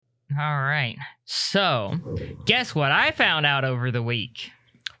All right. So, guess what I found out over the week?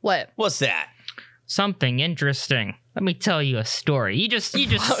 What? What's that? Something interesting. Let me tell you a story. You just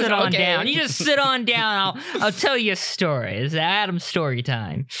sit on Okay. down. You just sit on down. I'll tell you a story. It's Adam's story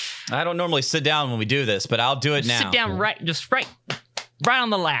time. I don't normally sit down when we do this, but I'll do it now. Sit down right on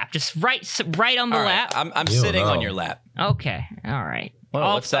the lap. Just right on the All right, lap. I'm sitting on your lap. Okay. All right.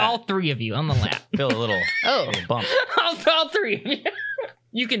 Whoa, what's that? All three of you on the lap. Feel a little bump. all three of you.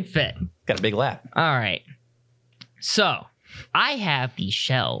 You can fit. Got a big lap. All right. So, I have these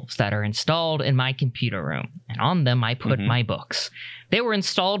shelves that are installed in my computer room, and on them I put my books. They were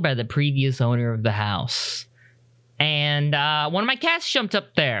installed by the previous owner of the house. And one of my cats jumped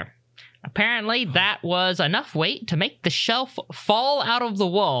up there. Apparently, that was enough weight to make the shelf fall out of the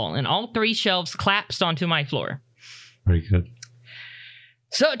wall, and all three shelves collapsed onto my floor. Very good.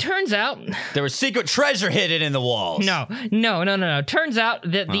 So it turns out... There was secret treasure hidden in the walls. No. Turns out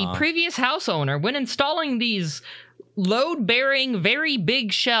that the previous house owner, when installing these load-bearing, very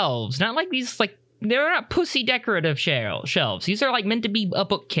big shelves, not like these, like, they're not pussy decorative shelves. These are, like, meant to be a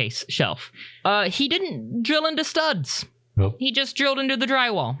bookcase shelf. He didn't drill into studs. Nope. He just drilled into the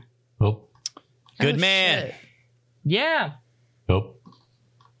drywall. Nope. Good man. Shit. Yeah. Nope.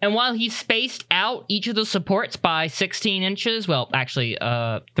 And while he spaced out each of the supports by 16 inches, well, actually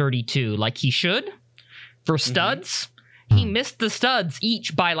 32, like he should, for studs, he missed the studs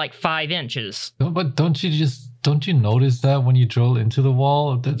each by like 5 inches. No, but don't you notice that when you drill into the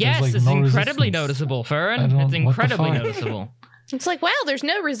wall? That Yes, there's, like, it's no incredibly resistance? noticeable, I Fern. don't- It's what the incredibly fuck? noticeable. It's like, wow, there's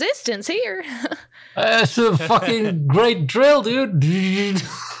no resistance here. It's a fucking great drill, dude.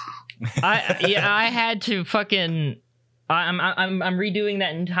 I had to fucking... I'm redoing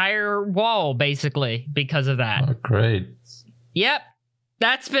that entire wall, basically, because of that. Oh, great. Yep,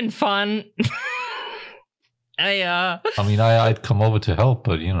 that's been fun. I mean, I'd come over to help,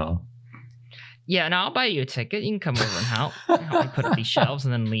 but you know. Yeah, no, I'll buy you a ticket. You can come over and help me put up these shelves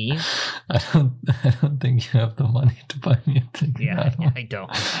and then leave. I don't think you have the money to buy me a ticket. Yeah, I don't.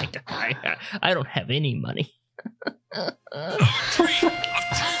 I don't have any money. Doctrine of true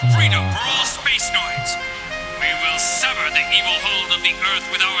freedom for all space noids. We will sever the evil hold of the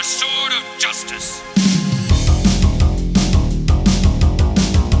Earth with our sword of justice.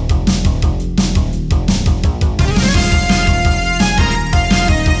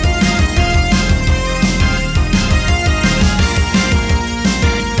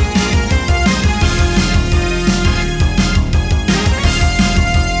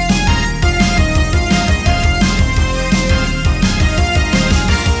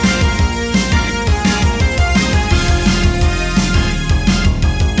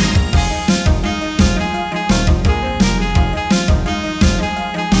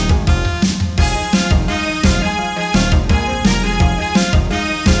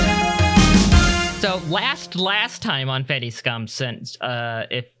 Last time on Fetty Scum, since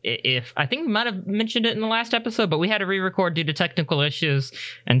if I think we might have mentioned it in the last episode, but we had to re-record due to technical issues,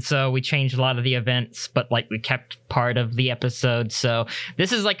 and so we changed a lot of the events, but like we kept part of the episode. So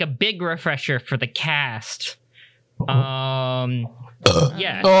this is like a big refresher for the cast. Yeah.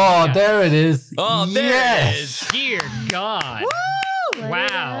 Oh, there it is. Oh, there it is. Dear God.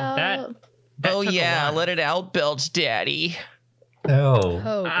 Wow. That Oh, took a yeah. lot. Let it out, Belch Daddy. Oh.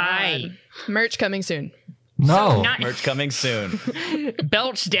 Oh, God. Merch coming soon. No. Not Merch coming soon.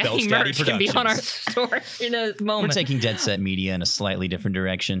 Belch Daddy Belch Daddy merch can be on our Productions. store in a We're moment. taking Dead Set Media in a slightly different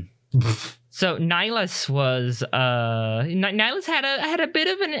direction. So Nihilus was Nihilus had a bit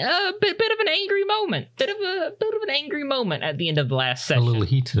of an angry moment, bit of an angry moment at the end of the last A session. little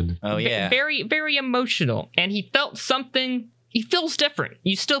heated. Oh, yeah. Very very emotional, and he felt something. He feels different.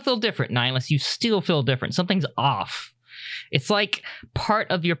 You still feel different, Nihilus. You still feel different. Something's off. It's like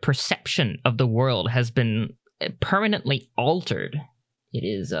part of your perception of the world has been permanently altered. It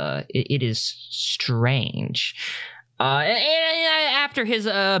is strange. And after his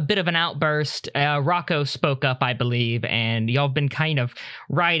bit of an outburst, Rocco spoke up, I believe, and y'all have been kind of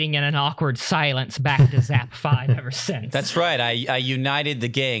riding in an awkward silence back to Zap 5 ever since. That's right. I united the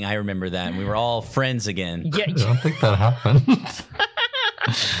gang. I remember that. And we were all friends again. Yeah, I don't think that happened.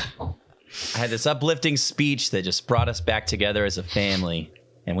 I had this uplifting speech that just brought us back together as a family.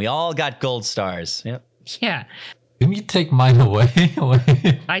 And we all got gold stars. Yep. yeah. Didn't you take mine away?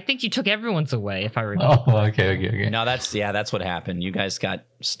 I think you took everyone's away, if I remember. Oh, okay. No, that's what happened. You guys got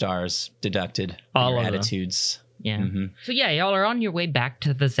stars deducted. for All your of them. attitudes. Yeah. Mm-hmm. So yeah, y'all are on your way back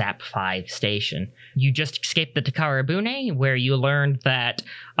to the Zap 5 station. You just escaped the Takara Bune, where you learned that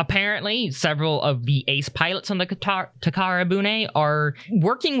apparently several of the ace pilots on the Takara Bune are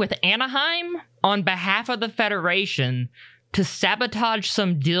working with Anaheim on behalf of the Federation to sabotage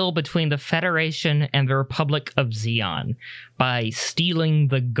some deal between the Federation and the Republic of Xeon by stealing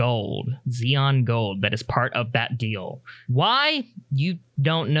the gold, Xeon gold, that is part of that deal. Why? You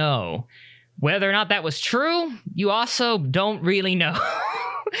don't know. Whether or not that was true, you also don't really know.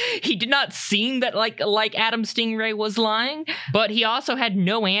 He did not seem that like Adam Stingray was lying, but he also had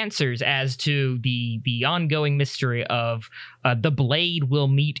no answers as to the ongoing mystery of the Blade will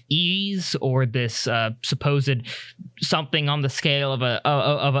meet ease, or this supposed something on the scale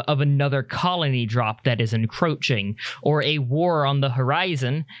of another colony drop that is encroaching, or a war on the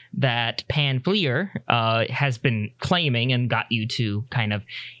horizon that Panfleer has been claiming and got you to kind of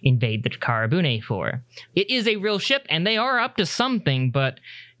invade the Karabune for. It is a real ship, and they are up to something, but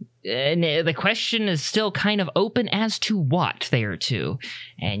the question is still kind of open as to what they are to.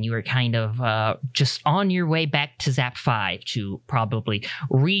 And you are kind of just on your way back to Zap 5 to probably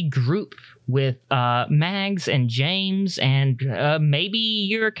regroup with Mags and James and maybe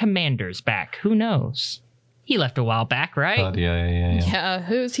your commander's back. Who knows? He left a while back, right? Yeah. Yeah,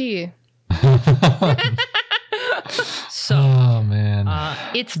 who's he? So, Oh, man.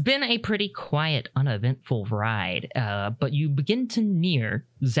 it's been a pretty quiet, uneventful ride, but you begin to near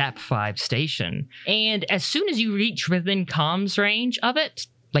Zap 5 station. And as soon as you reach within comms range of it,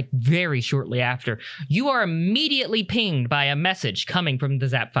 like very shortly after, you are immediately pinged by a message coming from the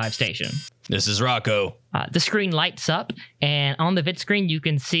Zap 5 station. This is Rocco. The screen lights up, and on the vid screen you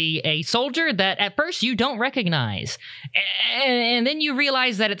can see a soldier that at first you don't recognize. And then you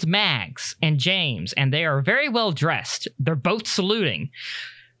realize that it's Mags and James, and they are very well dressed. They're both saluting.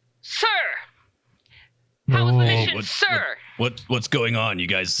 Sir! How was the mission, sir? What's going on? You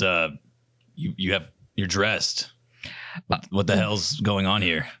guys, you're dressed. What the hell's going on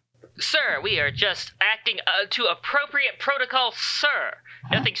here? Sir, we are just acting to appropriate protocol, sir.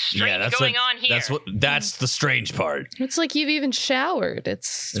 Nothing strange going on here. That's the strange part. It's like you've even showered.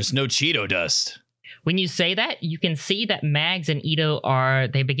 There's no Cheeto dust. When you say that, you can see that Mags and Ito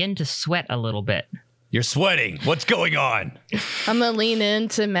they begin to sweat a little bit. You're sweating. What's going on? I'm gonna lean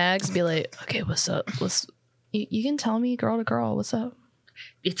into Mags, be like, okay, what's up? You can tell me girl to girl, what's up?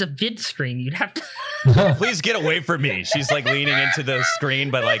 It's a vid screen. You'd have to... Please get away from me. She's like leaning into the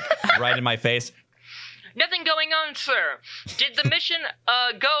screen, but like right in my face. Nothing going on, sir. Did the mission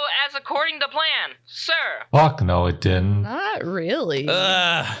go as according to plan, sir? Fuck no, it didn't. Not really.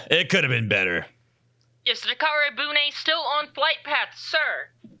 It could have been better. Is the Karabune still on flight path,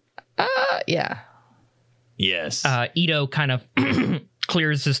 sir? Yeah. Yes. Ito kind of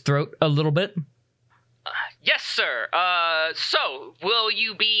clears his throat a little bit. Yes, sir. So, will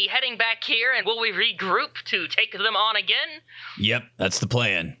you be heading back here, and will we regroup to take them on again? Yep, that's the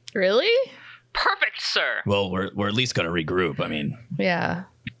plan. Really? Perfect, sir. Well, we're at least gonna regroup. I mean, Yeah.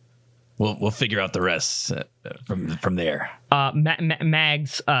 we'll figure out the rest from there.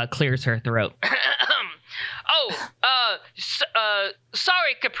 Mags clears her throat.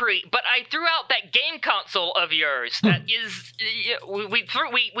 Sorry, Capri, but I threw out that game console of yours. That is, we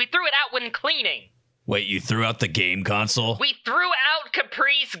threw it out when cleaning. Wait, you threw out the game console? We threw out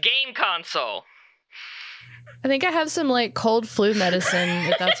Capri's game console. I think I have some like cold flu medicine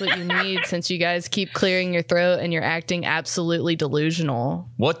if that's what you need, since you guys keep clearing your throat and you're acting absolutely delusional.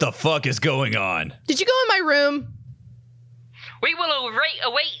 What the fuck is going on? Did you go in my room? We will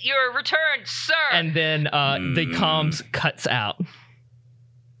await your return, sir. And then the comms cuts out.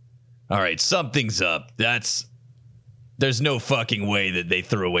 All right, something's up. There's no fucking way that they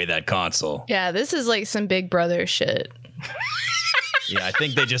threw away that console. Yeah, this is like some Big Brother shit. Yeah, I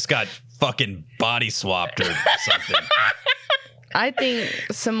think they just got fucking body swapped or something. I think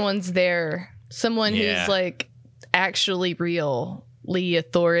someone's there. Someone Yeah. who's like actually really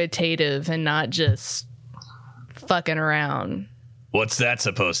authoritative and not just fucking around. What's that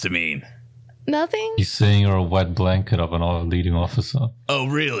supposed to mean? Nothing? He's saying you're a wet blanket of an leading officer. Oh,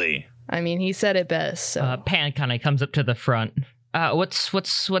 really? I mean, he said it best. So. Pan kind of comes up to the front.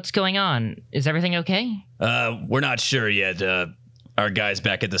 What's going on? Is everything okay? We're not sure yet. Our guys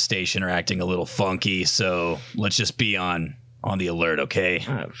back at the station are acting a little funky, so let's just be on the alert, okay?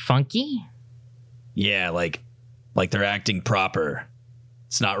 Funky? Yeah, like they're acting proper.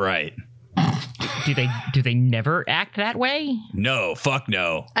 It's not right. Do they never act that way? No, fuck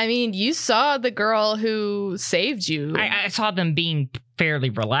no. I mean, you saw the girl who saved you. I saw them being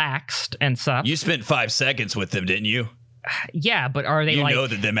fairly relaxed and stuff. You spent 5 seconds with them, didn't you? Yeah, but are they You like know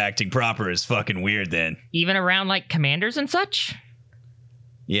that them acting proper is fucking weird then. even around like commanders and such?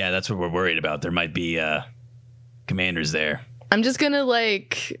 Yeah, that's what we're worried about. There might be commanders there. I'm just gonna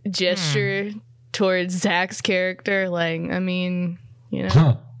like gesture towards Zach's character. Like, I mean, you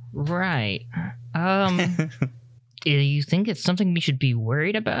know. Right. Do you think it's something we should be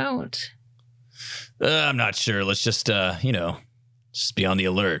worried about? I'm not sure. Let's just, just be on the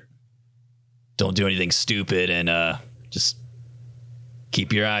alert. Don't do anything stupid and just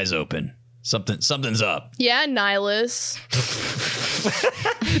keep your eyes open. Something's up. Yeah, Nihilus.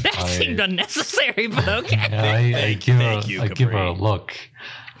 That seemed unnecessary, but okay. Yeah, I give her a Capri. look.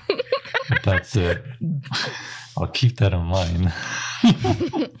 But that's it. I'll keep that in mind.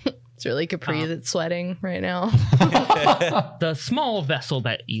 It's really Capri that's sweating right now. The small vessel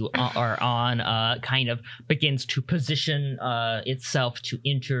that you are on kind of begins to position itself to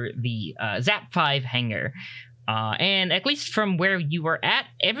enter the Zap 5 hangar. And at least from where you were at,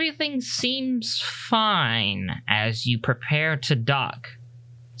 everything seems fine as you prepare to dock.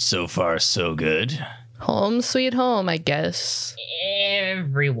 So far, so good. Home sweet home, I guess.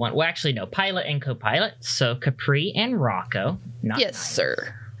 Everyone, well, actually, no, pilot and co-pilot. So Capri and Rocco. Not Yes,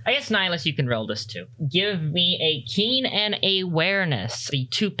 sir. I guess Nihilus, you can roll this too. Give me a keen and awareness. The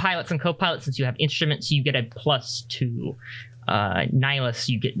two pilots and co-pilots, since you have instruments, you get a +2. Nihilus,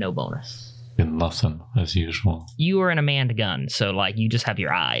 you get no bonus. Been nothing, as usual. You are an manned gun, so like you just have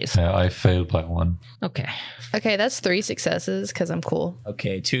your eyes. Yeah, I failed by 1. Okay. Okay, that's 3 successes because I'm cool.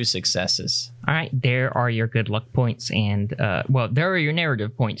 Okay, 2 successes. All right. There are your good luck points, and there are your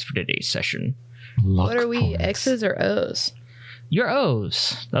narrative points for today's session. Luck What are we, points. X's or O's? Your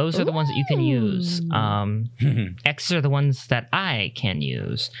O's. Those are the ones that you can use. X's are the ones that I can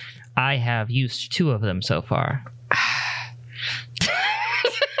use. I have used 2 of them so far.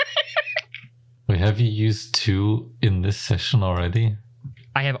 Wait, have you used 2 in this session already?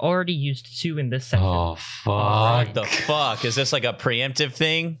 I have already used 2 in this session. Oh, fuck. What the fuck? Is this like a preemptive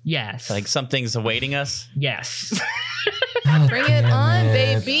thing? Yes. Like something's awaiting us? Yes. Bring it on,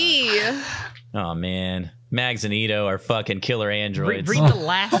 baby. Oh, man. Mags and Ito are fucking killer androids. Read the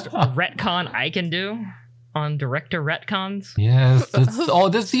last retcon I can do on director retcons. Yes, that's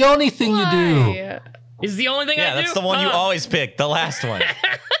the only thing you do. Why? Is the only thing I Yeah, do. that's the one you always pick, the last one.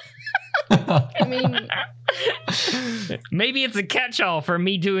 I mean, Maybe it's a catch-all for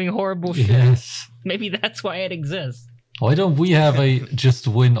me doing horrible shit. Yes. Maybe that's why it exists. Why don't we have a just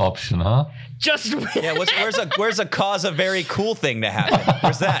win option, huh? Just Yeah, where's a cause a very cool thing to happen?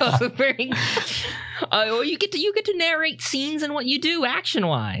 Where's that? very. Well, you get to narrate scenes and what you do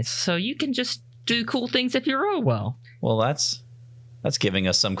action-wise, so you can just do cool things if you roll well. Well, that's giving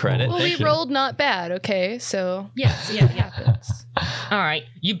us some credit. well, Thank we you. rolled not bad, okay? So, Yes, yeah, it happens. All right,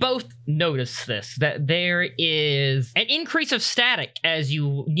 you both notice this, that there is an increase of static as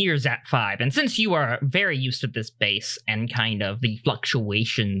you near Zap 5. And since you are very used to this base and kind of the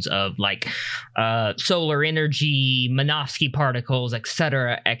fluctuations of like solar energy, Minovsky particles,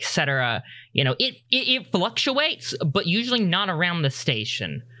 etc., it fluctuates, but usually not around the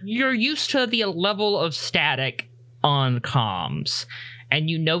station. You're used to the level of static on comms, and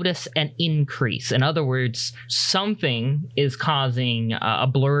you notice an increase. In other words, something is causing a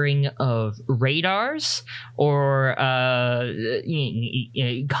blurring of radars or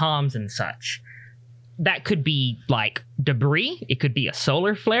comms and such. That could be like debris, it could be a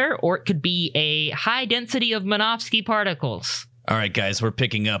solar flare, or it could be a high density of Minovsky particles. All right, guys, we're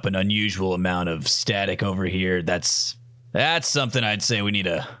picking up an unusual amount of static over here. That's something I'd say we need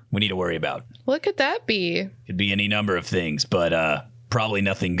to worry about. what could that be? Could be any number of things, but probably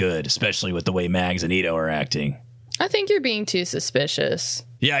nothing good, especially with the way Mags and Ito are acting. I think you're being too suspicious.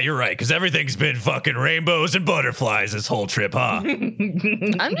 Yeah, you're right, because everything's been fucking rainbows and butterflies this whole trip, huh?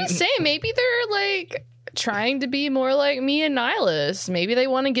 I'm just saying, maybe they're like trying to be more like me and Nihilus. Maybe they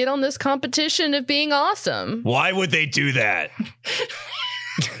want to get on this competition of being awesome. Why would they do that?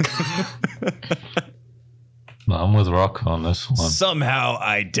 No, I'm with Rock on this one. Somehow,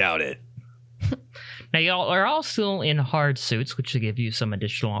 I doubt it. Now, y'all are all still in hard suits, which will give you some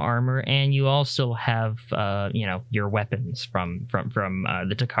additional armor, and you all still have, your weapons from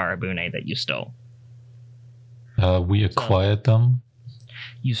the Takara Bune that you stole. We acquired them.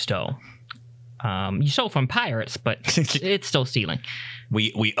 You stole. You stole from pirates, but it's still stealing.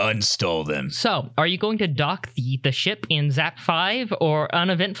 We unstole them. So, are you going to dock the ship in Zap 5 or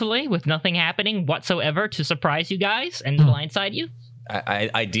uneventfully with nothing happening whatsoever to surprise you guys and blindside you?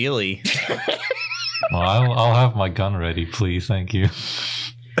 Ideally. Well, I'll have my gun ready, please. Thank you.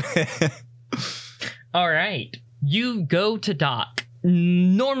 All right. You go to dock.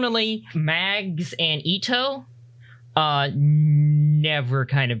 Normally, Mags and Ito never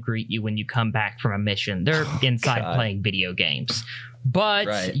kind of greet you when you come back from a mission. They're inside God. playing video games. But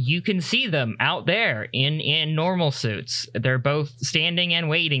Right. you can see them out there in normal suits. They're both standing and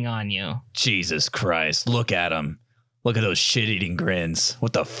waiting on you. Jesus Christ. Look at them. Look at those shit-eating grins.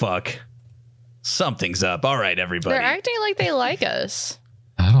 What the fuck? Something's up. All right, everybody. They're acting like they like us.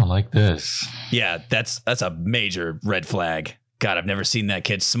 I don't like this. Yeah, that's a major red flag. God, I've never seen that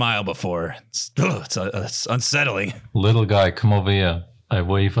kid smile before. It's unsettling. Little guy, come over here. I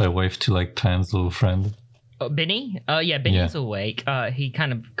wave to like Tan's little friend. Benny? Yeah, Benny's awake. He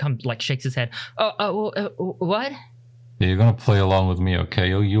kind of comes, like, shakes his head. What? Yeah, you're gonna play along with me, okay?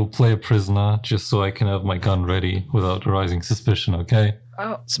 You'll play a prisoner just so I can have my gun ready without arousing suspicion, okay?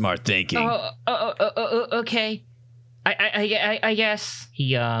 Smart thinking. Okay. I guess.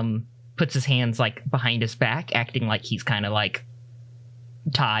 He puts his hands, like, behind his back, acting like he's kind of, like,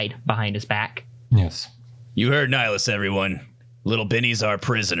 tied behind his back. Yes. You heard Nihilus, everyone. Little Benny's our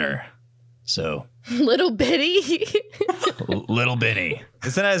prisoner. So... Little Bitty. Little Benny.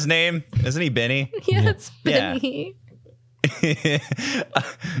 Isn't that his name? Isn't he Benny? Yeah, it's Benny.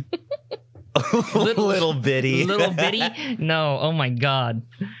 Little Bitty. Little Bitty? No, oh my god.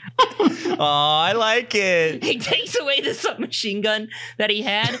 Oh, I like it. He takes away the submachine gun that he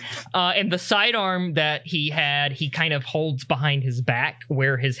had, and the sidearm that he had, he kind of holds behind his back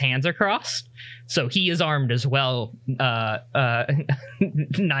where his hands are crossed. So he is armed as well, Nihilus.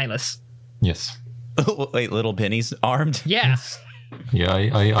 Yes. Wait, Little Benny's armed? Yeah. Yeah,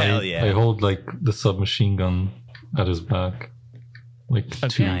 Hell yeah. I hold like the submachine gun at his back. Like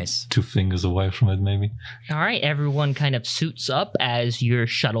Okay. two fingers away from it, maybe. All right, everyone kind of suits up as your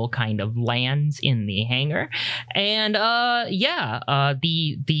shuttle kind of lands in the hangar, and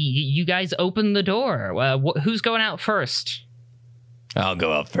you guys open the door. Who's going out first? I'll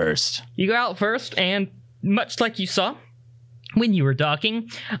go out first. You go out first, and much like you saw when you were docking,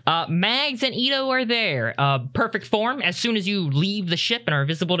 Mags and Ito are there. Perfect form. As soon as you leave the ship and are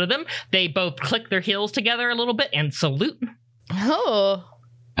visible to them, they both click their heels together a little bit and salute. Oh.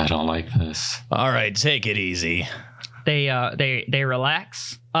 I don't like this. All right, take it easy. They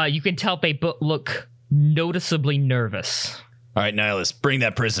relax. You can tell they look noticeably nervous. All right, Nihilus, bring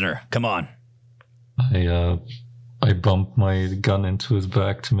that prisoner. Come on. I bump my gun into his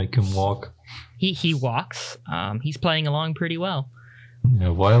back to make him walk. He walks. He's playing along pretty well. Yeah,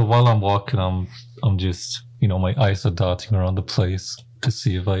 while I'm walking, I'm just, my eyes are darting around the place to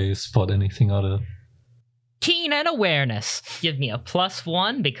see if I spot anything out of. Keen and awareness. Give me a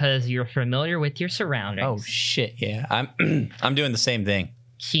 +1 because you're familiar with your surroundings. Oh shit, yeah. I'm doing the same thing.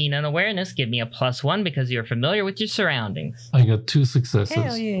 Keen and awareness. Give me a +1 because you're familiar with your surroundings. I got 2 successes.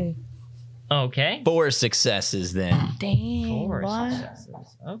 Hell yeah. Okay. 4 successes then. Dang. 4 what?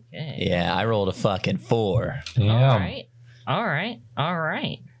 successes. Okay. Yeah, I rolled a fucking 4. Damn. All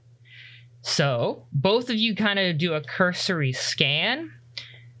right. So both of you kind of do a cursory scan,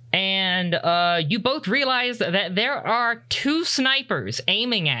 and you both realize that there are 2 snipers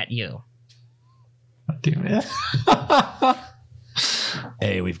aiming at you. Damn it.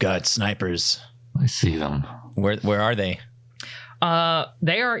 Hey, we've got snipers. I see them. Where are they?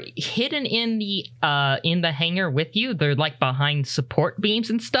 They are hidden in the hangar with you. They're like behind support beams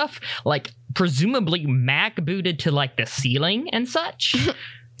and stuff, like presumably mag booted to like the ceiling and such.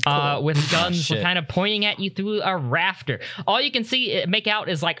 With guns kind of pointing at you through a rafter. All you can make out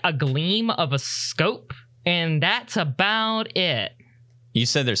is like a gleam of a scope, and that's about it. You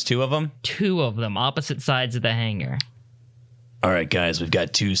said there's 2 of them? 2 of them, opposite sides of the hangar. All right, guys, we've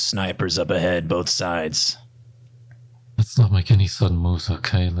got 2 snipers up ahead, both sides. Let's not make any sudden moves,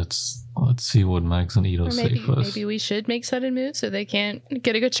 okay? Let's see what Mags and Ito say first. Maybe we should make sudden moves so they can't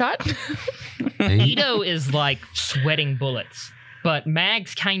get a good shot. Ito is like sweating bullets, but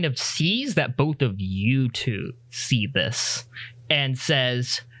Mags kind of sees that both of you 2 see this and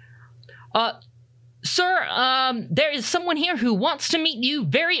says, Sir, there is someone here who wants to meet you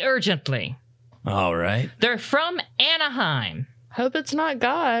very urgently. All right. They're from Anaheim. Hope it's not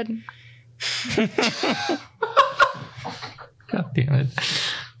God. God damn it.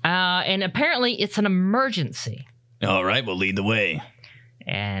 And apparently it's an emergency. All right, we'll lead the way.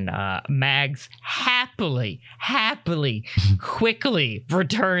 And Mags happily, quickly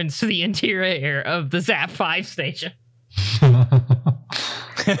returns to the interior of the Zap 5 station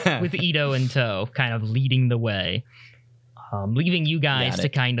with Ito in tow, kind of leading the way. Leaving you guys to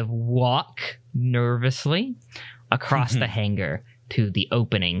kind of walk nervously across the hangar to the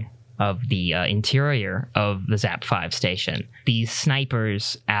opening of the interior of the Zap 5 station. These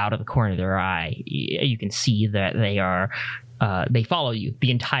snipers, out of the corner of their eye, you can see that they are they follow you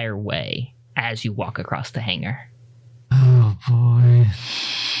the entire way as you walk across the hangar. Oh boy.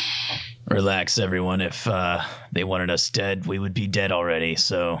 Relax, everyone. If they wanted us dead, we would be dead already,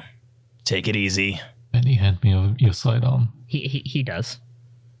 so take it easy. Benny, hand me your sidearm. He does.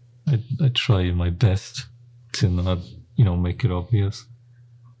 I try my best to not, make it obvious.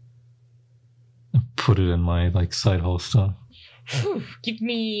 Put it in my like side holster. Give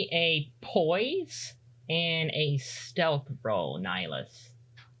me a poise and a stealth roll, Nihilus.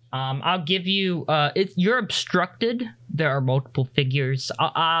 I'll give you. You're obstructed. There are multiple figures.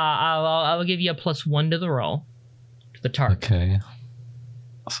 I'll give you a +1 to the roll, to the target. Okay.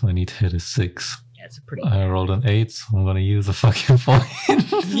 So I need to hit a 6. Yeah, it's a pretty. I rolled an 8, so I'm gonna use a fucking point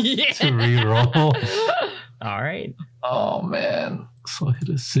to re-roll. All right. Oh man. So I hit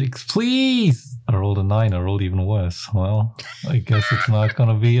a 6. Please! I rolled a 9. I rolled even worse. Well, I guess it's not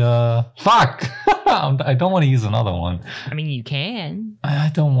gonna be fuck! I don't want to use another one. I mean, you can.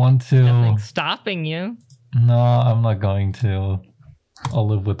 I don't want to. Nothing's stopping you. No, I'm not going to. I'll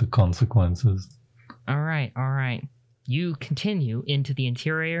live with the consequences. All right. You continue into the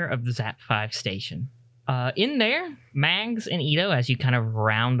interior of the Zap 5 station. In there, Mags and Ito, as you kind of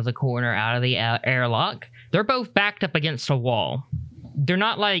round the corner out of the airlock, they're both backed up against a wall. They're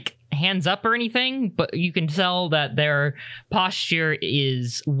not like hands up or anything, but you can tell that their posture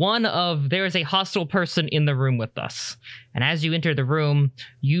is one of, there is a hostile person in the room with us. And as you enter the room,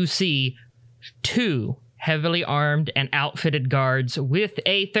 you see 2 heavily armed and outfitted guards with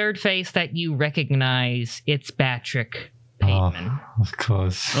a third face that you recognize. It's Batrick Pateman. Of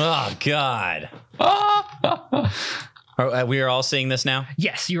course. Oh, God. We are all seeing this now?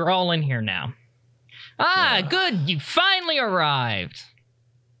 Yes, you're all in here now. Good. You finally arrived.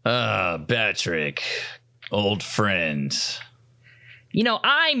 Patrick, old friend. You know,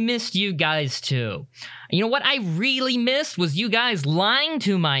 I missed you guys too. You know what I really missed was you guys lying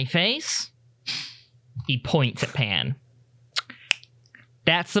to my face. He points at Pan.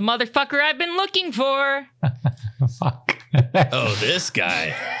 That's the motherfucker I've been looking for. Fuck. Oh, this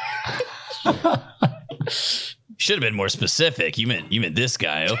guy. Should have been more specific. You meant this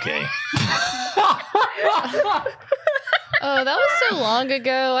guy. Okay. Oh, that was so long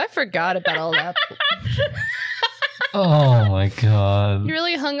ago. I forgot about all that. Oh my god. You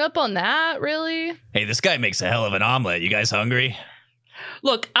really hung up on that? Really? Hey, this guy makes a hell of an omelet. You guys hungry?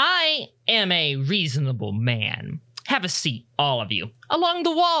 Look, I am a reasonable man. Have a seat, all of you, along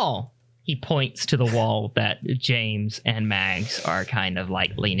the wall. He points to the wall that James and Mags are kind of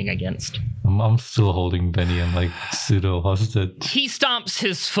like leaning against. I'm still holding Benny and like pseudo hostage. He stomps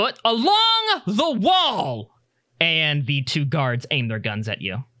his foot along the wall, and the 2 guards aim their guns at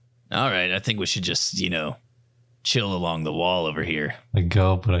you. All right, I think we should just, chill along the wall over here. I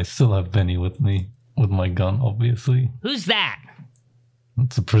go, but I still have Benny with me, with my gun, obviously. Who's that?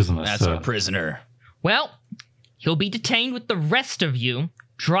 It's a prisoner, That's sir. our prisoner. Well, he'll be detained with the rest of you.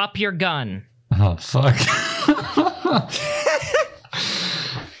 Drop your gun. Oh, fuck.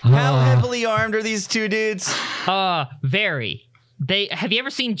 How heavily armed are these 2 dudes? Very. Have you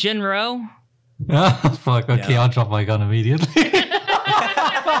ever seen Jinro? Fuck, okay, Yeah. I'll drop my gun immediately.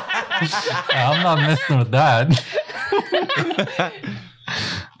 I'm not messing with that.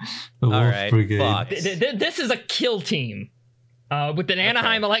 The Wolf right, Brigade. fuck. This is a kill team with an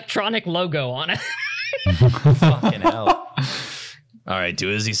Anaheim Electronic logo on it. Fucking hell. All right,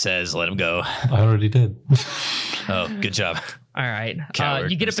 do as he says. Let him go. I already did. Oh, good job. All right.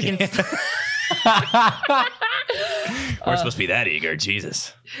 Coward. You get up I'm against... We're supposed to be that eager.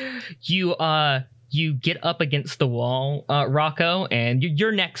 Jesus. You get up against the wall, Rocco, and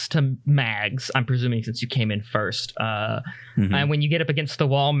you're next to Mags, I'm presuming, since you came in first. And when you get up against the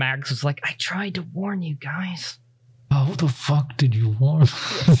wall, Mags is like, I tried to warn you guys. How the fuck did you warn?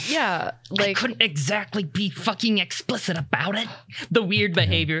 Yeah, I like couldn't exactly be fucking explicit about it. The weird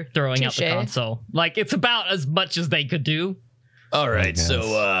behavior, throwing out the Touché. console. Like, it's about as much as they could do. All right, guess.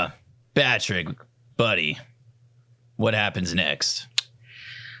 so, Patrick, buddy, what happens next?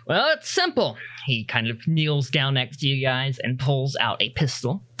 Well, it's simple. He kind of kneels down next to you guys and pulls out a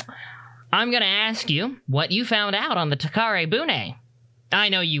pistol. I'm gonna ask you what you found out on the Takare Bune. I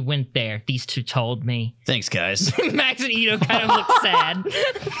know you went there. These 2 told me. Thanks, guys. Max and Ito kind of look sad.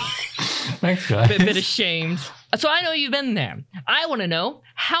 Thanks, guys. bit ashamed. So I know you've been there. I want to know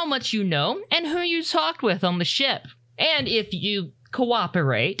how much you know and who you talked with on the ship. And if you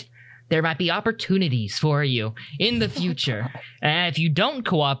cooperate, there might be opportunities for you in the future. And if you don't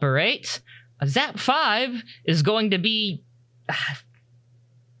cooperate, Zap 5 is going to be...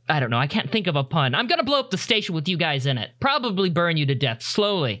 I don't know, I can't think of a pun. I'm gonna blow up the station with you guys in it. Probably burn you to death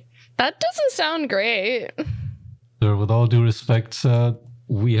slowly. that doesn't sound great. Sir, with all due respect,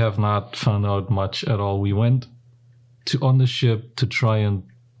 we have not found out much at all. We went on the ship to try and,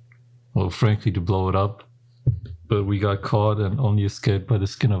 well, frankly, to blow it up. But we got caught and only escaped by the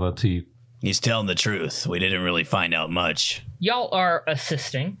skin of our teeth. He's telling the truth. We didn't really find out much. Y'all are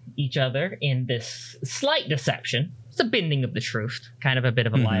assisting each other in this slight deception. It's a bending of the truth, kind of a bit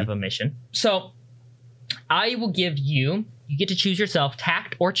of a lie of omission. So I will give you get to choose yourself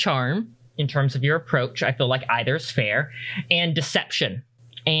tact or charm in terms of your approach. I feel like either is fair, and deception.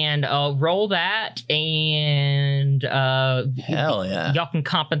 And roll that, and Hell yeah. y'all can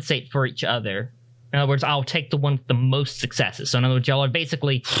compensate for each other. In other words, I'll take the one with the most successes. So in other words, y'all are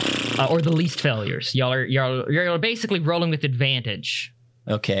basically, or the least failures. Y'all are basically rolling with advantage.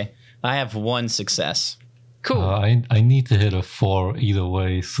 Okay. I have 1 success. Cool. I need to hit a 4 either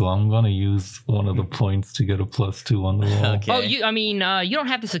way, so I'm gonna use one of the points to get a +2 on the roll. Okay. Oh, you don't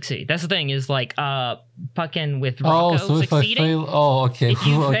have to succeed. That's the thing. Is like fucking with Rocco So if I succeeding. fail, okay. If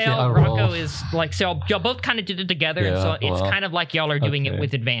you okay, fail, I Rocco roll. is like, so y'all both kind of did it together, and Yeah, so it's well, kind of like y'all are doing it okay.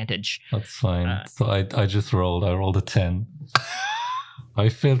 with advantage. That's fine. So I just rolled. I rolled a 10. I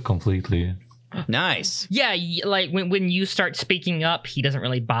failed completely. Nice. Yeah, like when you start speaking up, he doesn't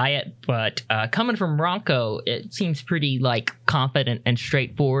really buy it. But coming from Ronco, it seems pretty like confident and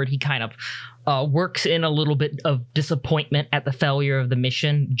straightforward. He kind of works in a little bit of disappointment at the failure of the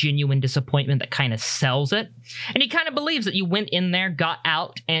mission, genuine disappointment that kind of sells it. And he kind of believes that you went in there, got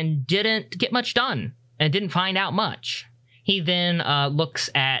out, and didn't get much done, and didn't find out much. He then looks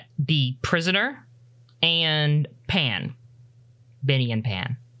at the prisoner and Pan, Benny and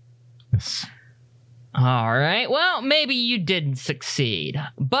Pan. Yes. All right. Well, maybe you didn't succeed,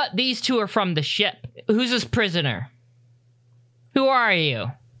 but these two are from the ship. Who's this prisoner? Who are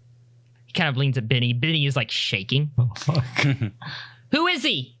you? He kind of leans at Benny. Benny is like shaking. Oh, fuck. Who is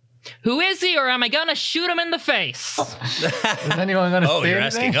he? Who is he, or am I gonna shoot him in the face? Is anyone gonna Oh, say you're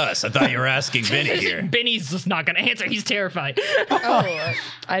anything? asking us. I thought you were asking Benny here. Benny's just not gonna answer. He's terrified. Oh,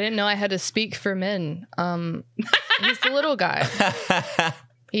 I didn't know I had to speak for men. He's the little guy.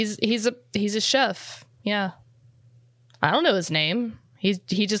 He's a chef. Yeah. I don't know his name. He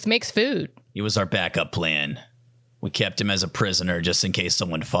just makes food. He was our backup plan. We kept him as a prisoner just in case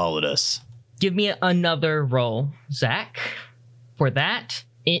someone followed us. Give me another roll, Zach, for that.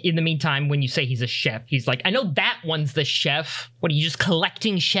 In the meantime, when you say he's a chef, he's like, I know that one's the chef. What, are you just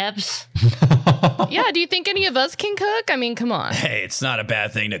collecting chefs? Yeah, do you think any of us can cook? I mean, come on. Hey, it's not a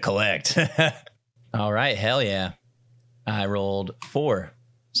bad thing to collect. All right, hell yeah. I rolled 4,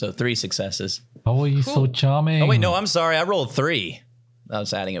 so 3 successes. How are you so charming? Oh, wait, no, I'm sorry. I rolled 3. I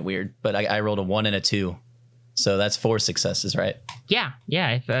was adding it weird, but I rolled a 1 and a 2. So that's 4 successes, right? Yeah.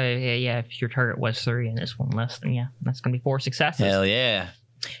 If your target was 3 and this one less, then yeah, that's gonna be 4 successes. Hell yeah.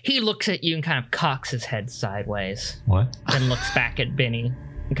 He looks at you and kind of cocks his head sideways, What? then looks back at Benny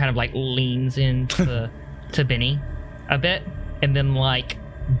and kind of like leans into to Benny a bit, and then like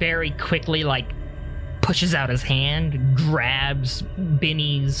very quickly like pushes out his hand, grabs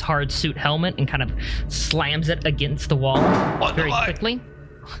Benny's hard suit helmet, and kind of slams it against the wall very quickly,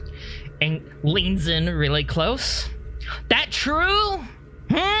 and leans in really close. That true?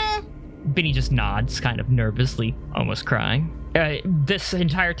 Benny just nods, kind of nervously, almost crying. This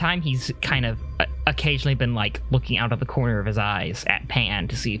entire time, he's kind of occasionally been like looking out of the corner of his eyes at Pan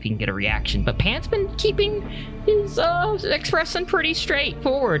to see if he can get a reaction. But Pan's been keeping his expression pretty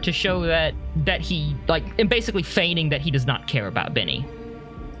straightforward to show that he like, and basically feigning that he does not care about Benny.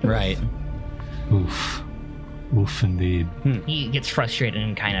 Right. Oof. Oof, indeed. He gets frustrated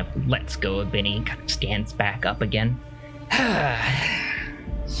and kind of lets go of Benny, and kind of stands back up again.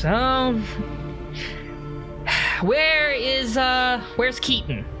 So, where's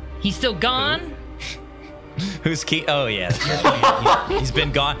Keaton? He's still gone? Who's Key? Oh, yeah. He's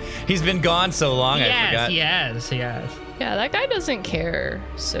been gone. He's been gone so long, I forgot. He has. Yeah, that guy doesn't care,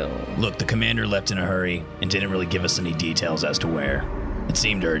 so... Look, the commander left in a hurry and didn't really give us any details as to where. It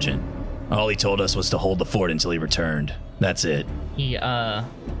seemed urgent. All he told us was to hold the fort until he returned. That's it. He,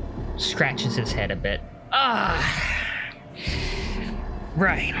 scratches his head a bit.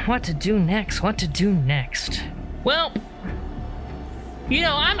 Right, what to do next? Well,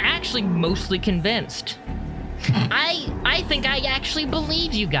 I'm actually mostly convinced. I think I actually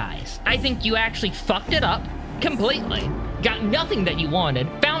believe you guys. I think you actually fucked it up completely. Got nothing that you wanted,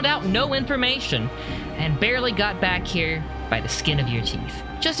 found out no information, and barely got back here by the skin of your teeth.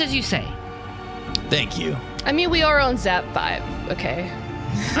 Just as you say. Thank you. I mean, we are on Zap 5, okay?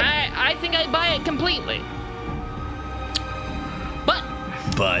 I think I buy it completely.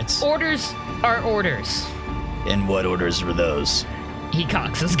 But... Orders are orders. And what orders were those? He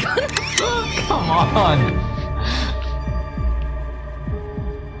cocks his gun. Come on!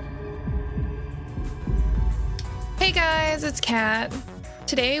 Hey guys, it's Kat.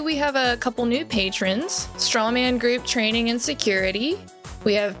 Today we have a couple new patrons, Strawman Group Training and Security.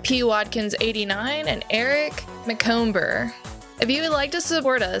 We have P. Watkins 89 and Eric McComber. If you would like to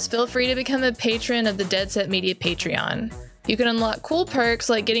support us, feel free to become a patron of the Dead Set Media Patreon. You can unlock cool perks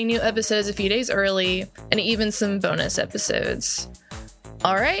like getting new episodes a few days early and even some bonus episodes.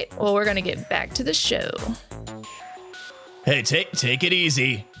 All right, well, we're going to get back to the show. Hey, take it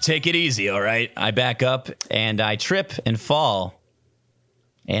easy. Take it easy, all right? I back up and I trip and fall,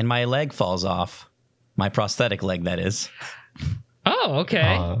 and my leg falls off. My prosthetic leg, that is. Oh,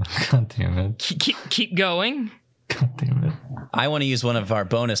 okay. God damn it. Keep going. God damn it. I want to use one of our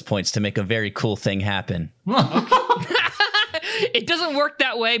bonus points to make a very cool thing happen. It doesn't work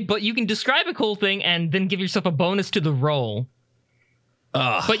that way, but you can describe a cool thing and then give yourself a bonus to the roll.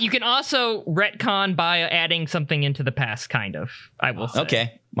 Ugh. But you can also retcon by adding something into the past, kind of, I will say.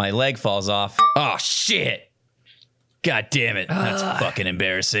 Okay, my leg falls off. Oh, shit. God damn it. That's fucking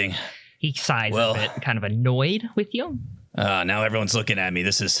embarrassing. He sighs a bit, kind of annoyed with you. Now everyone's looking at me.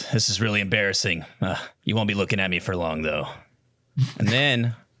 This is really embarrassing. You won't be looking at me for long, though. And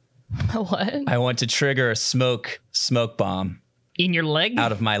then What? I want to trigger a smoke bomb In your leg?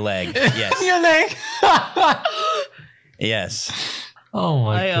 out of my leg. Yes. Your leg. Yes. Oh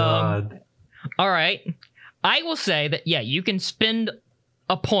my God. All right. I will say that, yeah, you can spend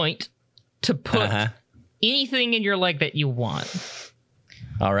a point to put anything in your leg that you want.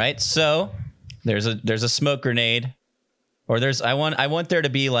 All right. So there's a smoke grenade, or I want there to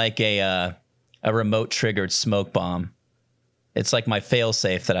be like a remote triggered smoke bomb. It's like my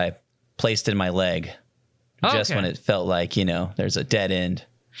failsafe that I placed in my leg, just when it felt like, there's a dead end.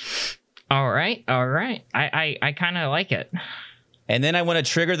 All right. I kind of like it. And then I want to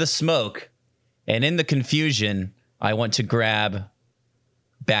trigger the smoke, and in the confusion, I want to grab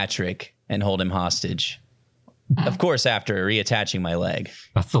Batrick and hold him hostage. Of course, after reattaching my leg.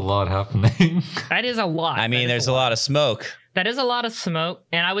 That's a lot happening. That is a lot. I mean, there's a lot of smoke. That is a lot of smoke,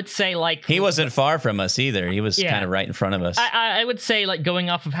 and I would say, like... He wasn't far from us either. He was kind of right in front of us. I would say, like, going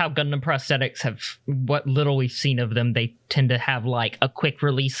off of how Gundam prosthetics have... What little we've seen of them, they tend to have, like, a quick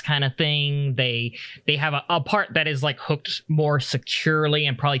release kind of thing. They have a part that is, like, hooked more securely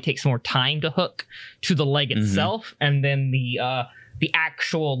and probably takes more time to hook to the leg itself. And then the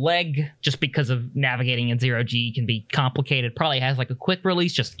actual leg, just because of navigating in 0G, can be complicated. Probably has like a quick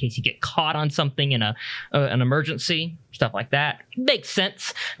release just in case you get caught on something in an emergency, stuff like that. Makes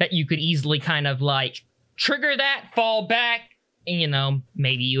sense that you could easily kind of like trigger that, fall back, and,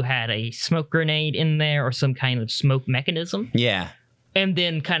 maybe you had a smoke grenade in there or some kind of smoke mechanism. Yeah. And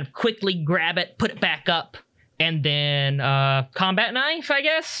then kind of quickly grab it, put it back up, and then combat knife, I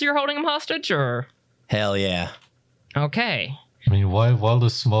guess you're holding him hostage, or? Hell yeah. Okay. I mean, while the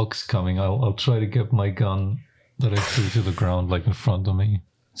smoke's coming, I'll try to get my gun that I threw to the ground, like in front of me.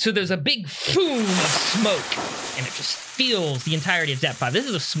 So there's a big boom of smoke, and it just fills the entirety of Zep 5. This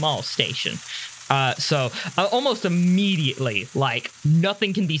is a small station. So almost immediately, like,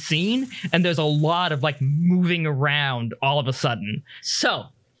 nothing can be seen, and there's a lot of, like, moving around all of a sudden. So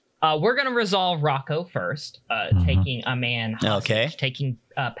we're going to resolve Rocco first, taking a man hostage, taking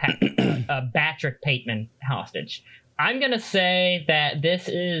Batrick Pateman hostage. I'm gonna say that this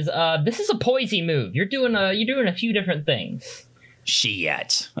is a poisey move. You're doing a few different things.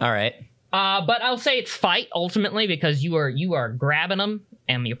 Shit. All right. But I'll say it's fight ultimately because you are grabbing him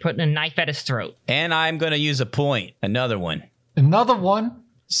and you're putting a knife at his throat. And I'm gonna use a point. Another one. Another one?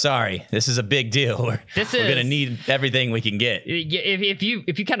 Sorry, this is a big deal. We're gonna need everything we can get. If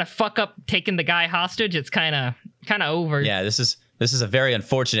you kind of fuck up taking the guy hostage, it's kind of over. Yeah, this is a very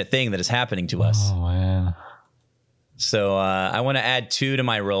unfortunate thing that is happening to us. Oh man. So I want to add 2 to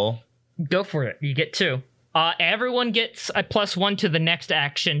my roll. Go for it. You get 2. Everyone gets a +1 to the next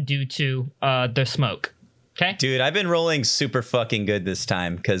action due to the smoke. Okay? Dude, I've been rolling super fucking good this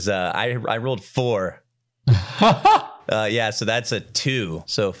time because I rolled 4. Yeah, so that's a 2.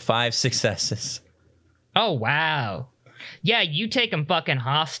 So 5 successes. Oh, wow. Yeah, you take him fucking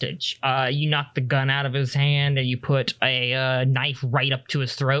hostage. You knock the gun out of his hand and you put a knife right up to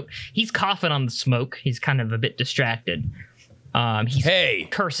his throat. He's coughing on the smoke. He's kind of a bit distracted. He's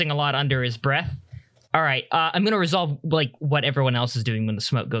cursing a lot under his breath. All right, I'm going to resolve like what everyone else is doing when the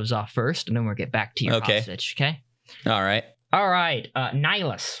smoke goes off first, and then we'll get back to your hostage, okay? All right.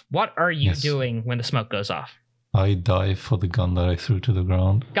 Nihilus, what are you doing when the smoke goes off? I dive for the gun that I threw to the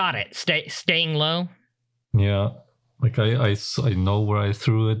ground. Got it. Staying low? Yeah. Like, I know where I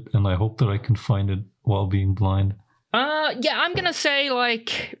threw it, and I hope that I can find it while being blind. Yeah, I'm gonna say,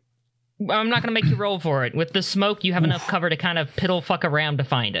 like, I'm not gonna make you roll for it. With the smoke, you have enough cover to kind of piddle fuck around to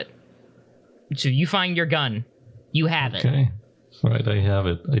find it. So you find your gun. You have it. Okay. Right, I have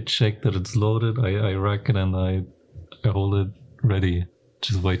it. I check that it's loaded, I rack it, and I hold it ready.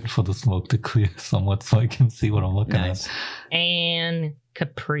 Just waiting for the smoke to clear somewhat so I can see what I'm looking at. And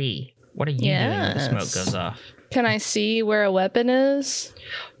Capri, what are you doing when the smoke goes off? Can I see where a weapon is?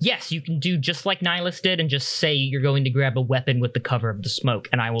 Yes, you can do just like Nihilus did and just say you're going to grab a weapon with the cover of the smoke,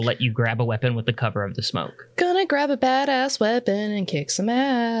 and I will let you grab a weapon with the cover of the smoke. Gonna grab a badass weapon and kick some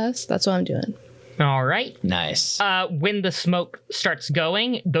ass. That's what I'm doing. All right. Nice. When the smoke starts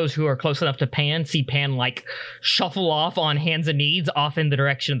going, those who are close enough to Pan see Pan like shuffle off on hands and knees off in the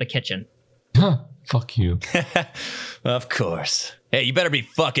direction of the kitchen. Fuck you. Of course. Hey, you better be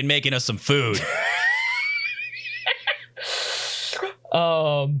fucking making us some food.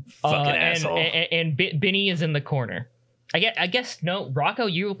 Fucking asshole. And Benny is in the corner. I guess no, Rocco,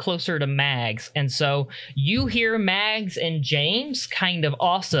 you're closer to Mags, and so you hear Mags and James kind of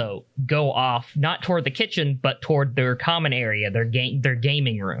also go off, not toward the kitchen, but toward their common area, their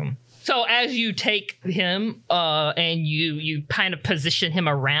gaming room. So as you take him and you kind of position him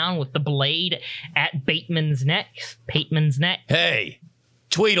around with the blade at Bateman's neck. Hey,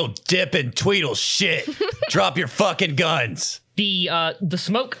 Tweedle dip and Tweedle shit. Drop your fucking guns. The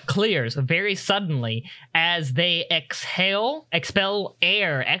smoke clears very suddenly as they expel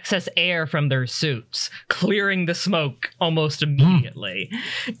excess air from their suits, clearing the smoke almost immediately.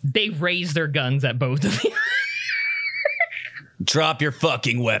 They raise their guns at both of you. Drop your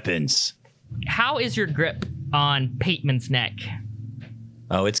fucking weapons. How is your grip on Bateman's neck?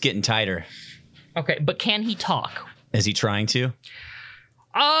 Oh, it's getting tighter. Okay, but can he talk? Is he trying to?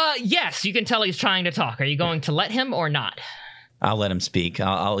 Yes, you can tell he's trying to talk. Are you going to let him or not? I'll let him speak.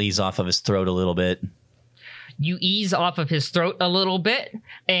 I'll ease off of his throat a little bit. You ease off of his throat a little bit,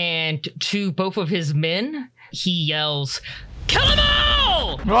 and to both of his men, he yells, "Kill them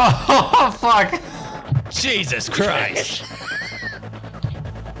all!" Oh, fuck. Jesus Christ.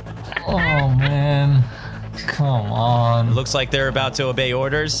 Oh, man. Come on. Looks like they're about to obey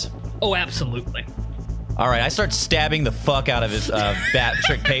orders. Oh, absolutely. All right, I start stabbing the fuck out of his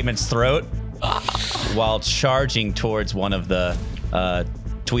Bat-Trick Pateman's throat while charging towards one of the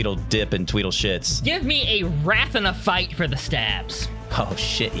Tweedle Dip and Tweedle Shits. Give me a wrath and a fight for the stabs. Oh,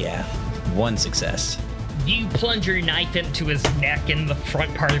 shit, yeah. One success. You plunge your knife into his neck and the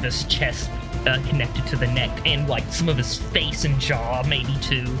front part of his chest connected to the neck, and like some of his face and jaw, maybe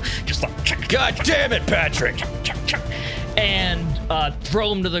too. Just like, God damn it, Patrick! And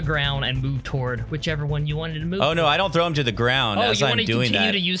throw him to the ground and move toward whichever one you wanted to move. Oh, no, I don't throw him to the ground as you I'm want to doing continue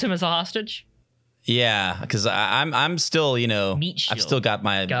that. to use him as a hostage? Yeah, because I'm still, Meat shield. I've still got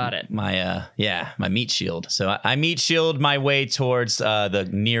my my meat shield. So I meat shield my way towards the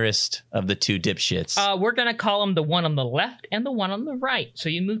nearest of the two dipshits. We're gonna call him the one on the left and the one on the right. So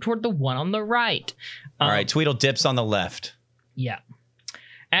you move toward the one on the right. All right, Tweedle Dip's on the left. Yeah.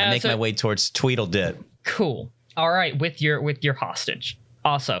 I make my way towards Tweedle Dip. Cool. All right, with your hostage.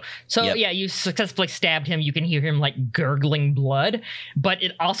 Also, so Yep. yeah, you successfully stabbed him. You can hear him like gurgling blood, but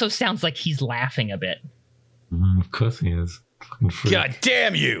it also sounds like he's laughing a bit. Of course he is. Fucking freak. God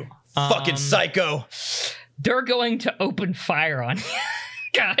damn you, fucking psycho! They're going to open fire on you,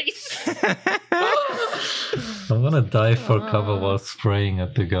 guys. I'm gonna dive for cover while spraying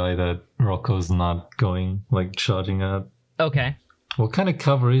at the guy that Rocco's not going, like, charging at. Okay. What kind of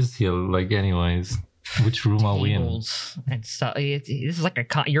cover is he, like, anyways? Which room are we in? Tables and stuff. This is like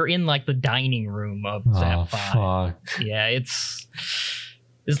you're in like the dining room of Oh, Zap 5. fuck. Yeah, it's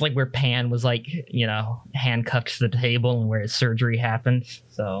like where Pan was like, handcuffed to the table and where his surgery happened.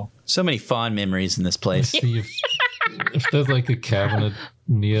 So many fond memories in this place. See, if there's, like, a cabinet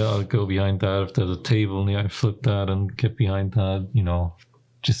near, I'll go behind that. If there's a table near, I flip that and get behind that,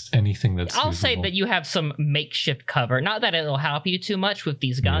 just anything that's I'll say usable. that you have some makeshift cover. Not that it'll help you too much with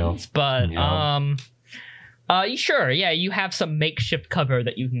these guns, but sure, yeah, you have some makeshift cover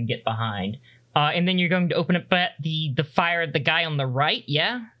that you can get behind. And then you're going to open up the fire at the guy on the right,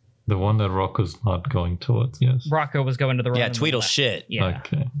 yeah? The one that Rocco's not going towards, yes. Rocco was going to the right. Yeah, on the Tweedle left. shit. Yeah.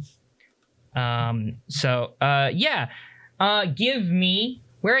 Okay. Give me.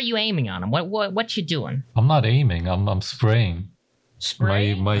 Where are you aiming on him? What you doing? I'm not aiming, I'm spraying.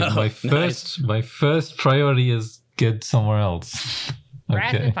 Spray. My first priority is get somewhere else.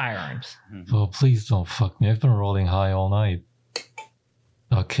 Rapid Okay. firearms. Oh, please don't fuck me. I've been rolling high all night.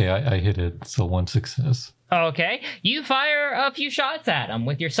 Okay, I hit it, so one success. Okay, you fire a few shots at him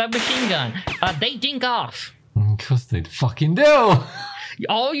with your submachine gun. They dink off. Because they fucking do!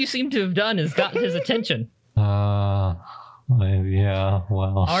 All you seem to have done is gotten his attention. Yeah,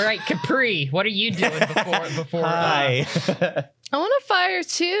 well. All right, Capri, what are you doing before? Hi. I want to fire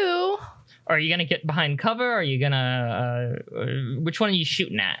too. Are you gonna get behind cover? Or are you gonna? Which one are you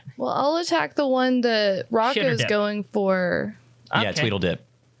shooting at? Well, I'll attack the one that Rocco's dip. going for. Yeah, Okay, Tweedle Dip.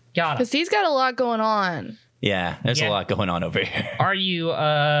 got him. Because he's got a lot going on. Yeah, there's Yeah. a lot going on over here. Are you?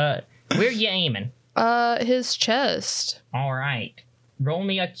 Where are you aiming? His chest. All right. Roll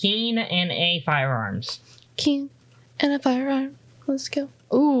me a keen and a firearms. Keen and a firearm. Let's go.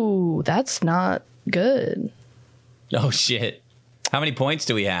 Ooh, that's not good. Oh, shit. How many points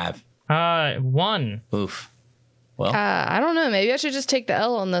do we have? 1. Oof. Well, I don't know. Maybe I should just take the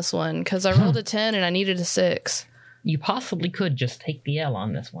L on this one because I rolled a 10 and I needed a 6. You possibly could just take the L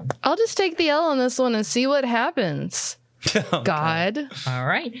on this one. I'll just take the L on this one and see what happens. God. All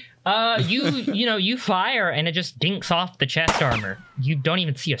right. You fire and it just dinks off the chest armor. You don't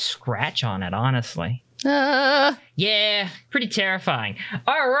even see a scratch on it, honestly. Yeah, pretty terrifying.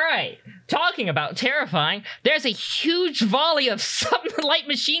 All right. Talking about terrifying, there's a huge volley of some light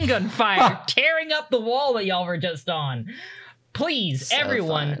machine gun fire tearing up the wall that y'all were just on. Please, So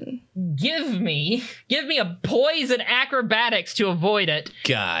everyone, fun. give me a poise and acrobatics to avoid it.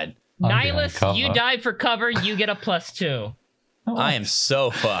 God. I'm behind Nihilus, cover. you dive for cover, you get a +2. I am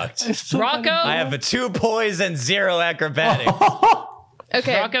so fucked. Rocco, I have a 2 poise and 0 acrobatics.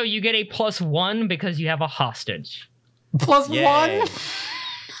 Okay. Rocco, you get a +1 because you have a hostage. Plus Yay. 1.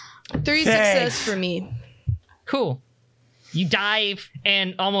 3 Thanks. success for me. Cool. You dive,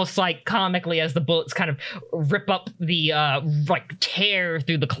 and almost like comically, as the bullets kind of rip up the, tear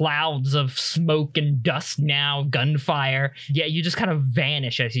through the clouds of smoke and dust now, gunfire. Yeah, you just kind of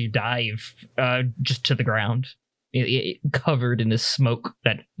vanish as you dive just to the ground. Covered in this smoke,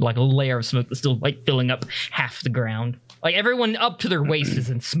 that like a layer of smoke that's still like filling up half the ground. Like everyone up to their waist is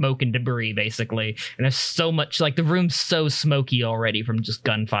in smoke and debris, basically. And there's so much, like the room's so smoky already from just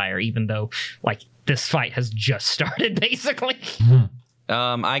gunfire, even though like this fight has just started, basically.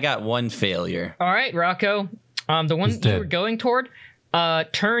 I got 1 failure. All right, Rocco. The one He's you dead. were going toward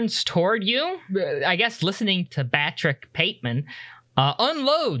turns toward you. I guess listening to Patrick Pateman,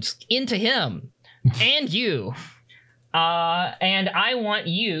 unloads into him and you. And I want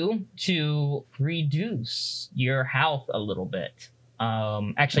you to reduce your health a little bit.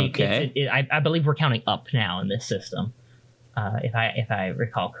 Actually, Okay. I believe we're counting up now in this system, if I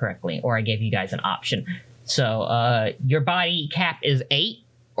recall correctly, or I gave you guys an option. So your body cap is 8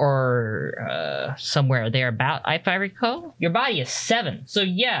 or somewhere thereabout, if I recall. Your body is 7. So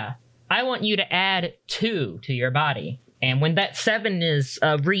yeah, I want you to add 2 to your body. And when that 7 is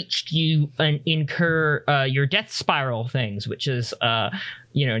reached, you incur your death spiral things, which is, your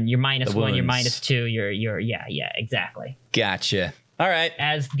 -1, your wounds. -2, your yeah, exactly. Gotcha. All right.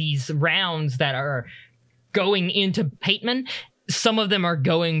 As these rounds that are going into Pateman, some of them are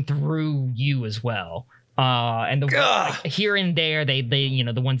going through you as well. And the like, here and there, they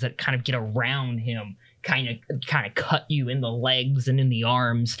the ones that kind of get around him kind of cut you in the legs and in the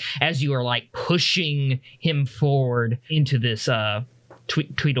arms as you are like pushing him forward into this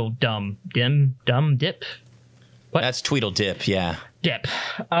Tweedledum dip. What? That's Tweedledip, yeah. Dip.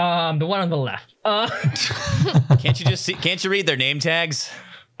 The one on the left. Can't you read their name tags?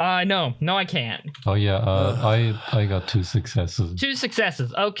 No, I can't. Oh yeah, I got 2 successes. 2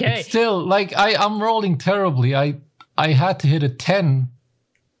 successes. Okay. It's still, like I'm rolling terribly. I had to hit a 10,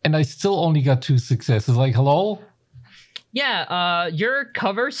 and I still only got 2 successes. Like, hello? Yeah, your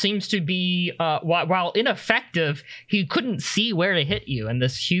cover seems to be, while ineffective, he couldn't see where to hit you, and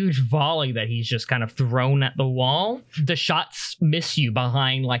this huge volley that he's just kind of thrown at the wall, the shots miss you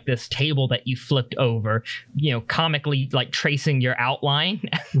behind, like, this table that you flipped over, comically, like, tracing your outline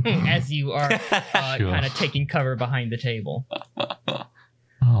as you are kind of taking cover behind the table.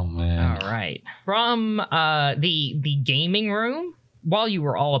 Oh, man. All right. From the gaming room, while you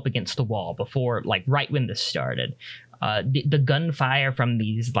were all up against the wall before, like, right when this started, the gunfire from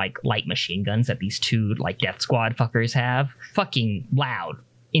these like light machine guns that these 2 like death squad fuckers have, fucking loud,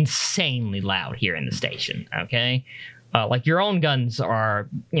 insanely loud here in the station. Okay, like your own guns are,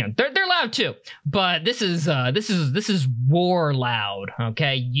 they're loud too, but this is war loud.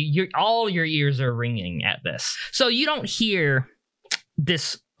 Okay, you're all your ears are ringing at this, so you don't hear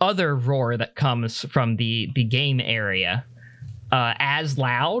this other roar that comes from the game area as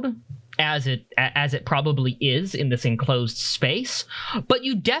loud as it probably is in this enclosed space, but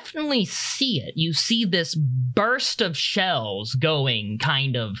you definitely see it. You see this burst of shells going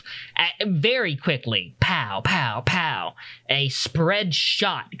kind of very quickly. Pow, pow, pow. A spread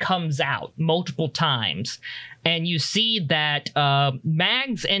shot comes out multiple times, and you see that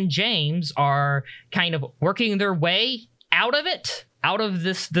Mags and James are kind of working their way out of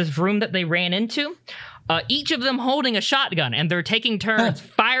this room that they ran into. Each of them holding a shotgun, and they're taking turns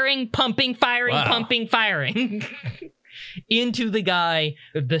firing, pumping, firing, Wow. pumping, firing into the guy,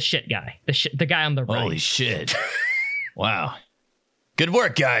 the guy on the right. Holy shit. Wow. Good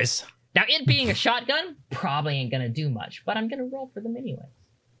work, guys. Now, it being a shotgun probably ain't gonna do much, but I'm gonna roll for them anyways.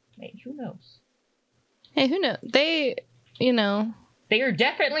 Hey, who knows? Hey, who knows? They are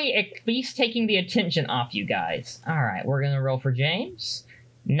definitely at least taking the attention off you guys. All right, we're going to roll for James.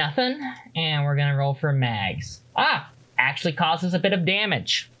 Nothing. And we're going to roll for Mags. Actually causes a bit of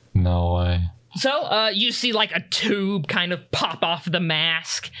damage. No way. So, you see like a tube kind of pop off the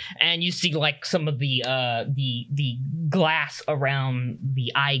mask, and you see like some of the glass around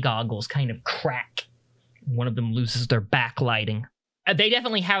the eye goggles kind of crack. One of them loses their backlighting. They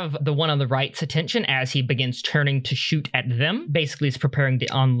definitely have the one on the right's attention as he begins turning to shoot at them. Basically, he's preparing to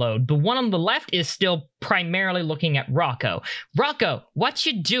unload. The one on the left is still primarily looking at Rocco. Rocco, what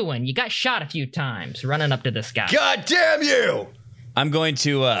you doing? You got shot a few times running up to this guy. God damn you! I'm going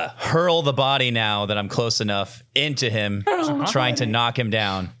to hurl the body now that I'm close enough into him, trying to knock him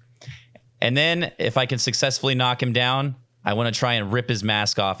down. And then, if I can successfully knock him down, I want to try and rip his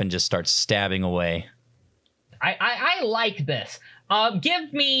mask off and just start stabbing away. I like this.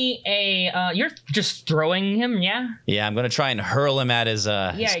 Give me a... you're just throwing him, yeah? Yeah, I'm going to try and hurl him at his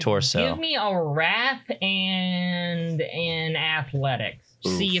torso. Give me a wrath and an athletics.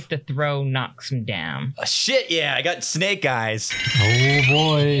 Oof. See if the throw knocks him down. Shit, yeah, I got snake eyes. Oh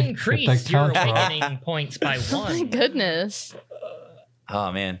boy. Increase your awakening points by 1. Oh my goodness.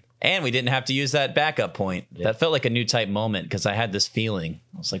 Oh, man. And we didn't have to use that backup point. That felt like a new type moment because I had this feeling.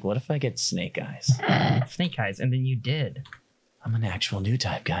 I was like, what if I get snake eyes? Snake eyes, and then you did. I'm an actual new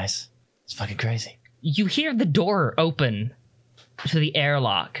type, guys. It's fucking crazy. You hear the door open to the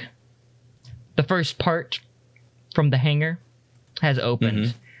airlock. The first part from the hangar has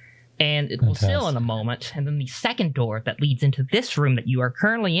opened. And it will seal in a moment. And then the second door that leads into this room that you are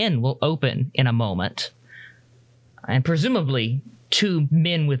currently in will open in a moment. And presumably, 2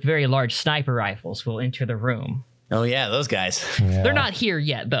 men with very large sniper rifles will enter the room. Oh, yeah, those guys. Yeah. They're not here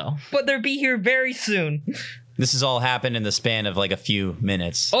yet, though. But they'll be here very soon. This has all happened in the span of like a few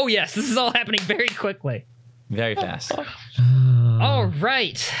minutes. Oh, yes, this is all happening very quickly. Very fast. All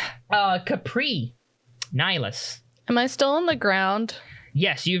right. Capri. Nihilus. Am I still on the ground?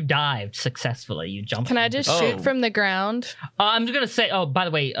 Yes, you've dived successfully. You jumped. Can I just shoot from the ground? I'm just going to say, by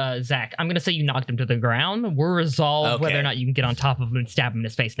the way, Zach, I'm going to say you knocked him to the ground. We'll resolve whether or not you can get on top of him and stab him in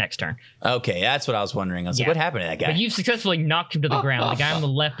his face next turn. Okay, that's what I was wondering. I was like, what happened to that guy? But you've successfully knocked him to the ground. The guy on the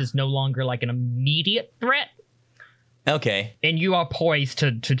left is no longer like an immediate threat. Okay. And you are poised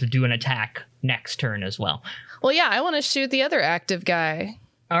to do an attack next turn as well. Well, yeah, I want to shoot the other active guy.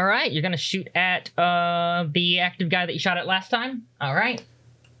 All right, you're going to shoot at the active guy that you shot at last time? All right.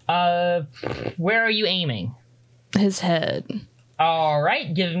 Where are you aiming? His head. All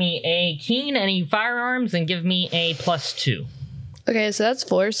right, give me a keen, any firearms, and give me a +2. Okay, so that's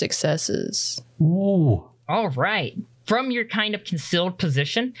 4 successes. Ooh. All right. From your kind of concealed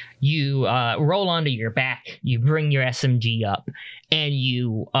position, you roll onto your back, you bring your SMG up, and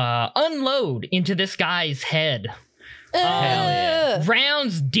you unload into this guy's head.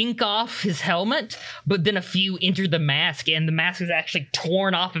 Rounds dink off his helmet, but then a few enter the mask, and the mask is actually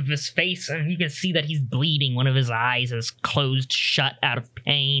torn off of his face, and you can see that he's bleeding. One of his eyes is closed shut out of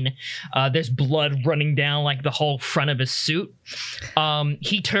pain. There's blood running down like the whole front of his suit.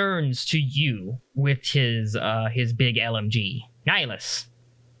 He turns to you with his big LMG. Nihilus.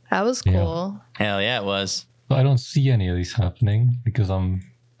 That was cool. Hell yeah, it was. I don't see any of these happening because I'm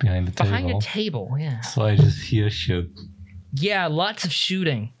behind the table. Behind the table, yeah. So I just hear shit. Yeah, lots of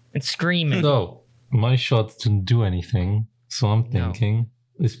shooting and screaming. So my shots didn't do anything. So I'm thinking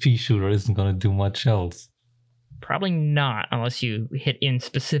this pea shooter isn't going to do much else. Probably not, unless you hit in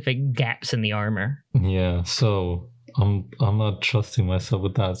specific gaps in the armor. Yeah, so I'm not trusting myself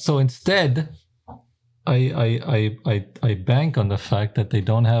with that. So instead, I bank on the fact that they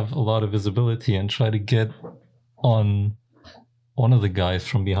don't have a lot of visibility and try to get on one of the guys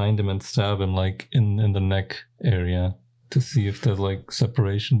from behind him and stab him like in the neck area to see if there's like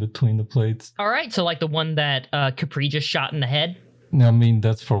separation between the plates. All right, so like the one that Capri just shot in the head? I mean,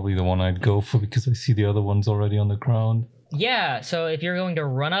 that's probably the one I'd go for because I see the other ones already on the ground. Yeah, so if you're going to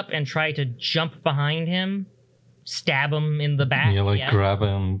run up and try to jump behind him, stab him in the back. Yeah, grab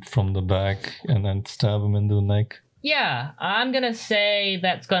him from the back and then stab him in the neck. Yeah, I'm going to say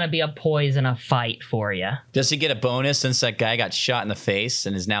that's going to be a poison of fight for you. Does he get a bonus since that guy got shot in the face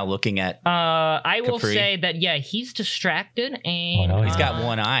and is now looking at I will Capri? say that, yeah, he's distracted and... He's got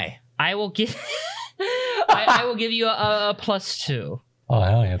one eye. I will give... I will give you a +2. Oh,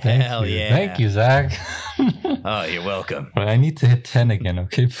 hell yeah. Thank you. Yeah. Thank you, Zach. Oh, you're welcome. But I need to hit 10 again,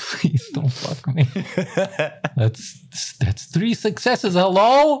 okay? Please don't fuck me. That's 3 successes.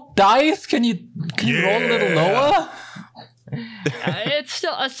 Hello? Dice? Can you roll a little lower? It's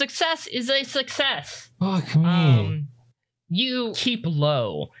still... A success is a success. Fuck me. You keep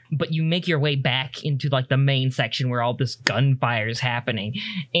low, but you make your way back into like the main section where all this gunfire is happening,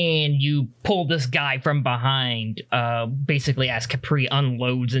 and you pull this guy from behind, basically as Capri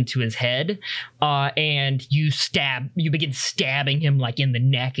unloads into his head, and you begin stabbing him like in the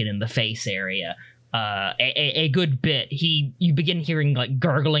neck and in the face area. A good bit. You begin hearing like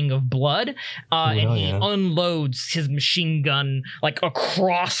gurgling of blood, and he unloads his machine gun like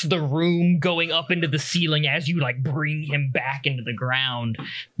across the room, going up into the ceiling as you like bring him back into the ground.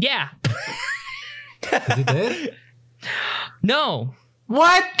 Yeah. Is he dead? No.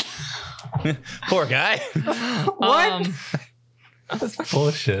 What? Poor guy. What? That's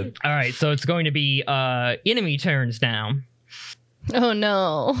bullshit. All right, so it's going to be enemy turns now. Oh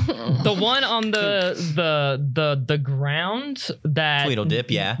no. The one on the ground that Tweedledip,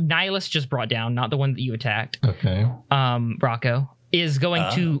 yeah. Nihilus just brought down, not the one that you attacked. Okay. Rocco is going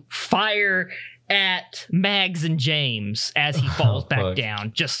to fire at Mags and James as he falls back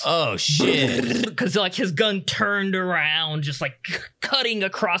down. Just oh shit. Because like his gun turned around, just like cutting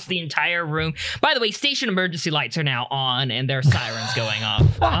across the entire room. By the way, station emergency lights are now on and their sirens going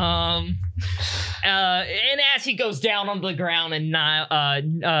off. And as he goes down on the ground and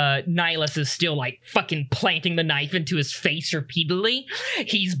Nihilus is still like fucking planting the knife into his face repeatedly,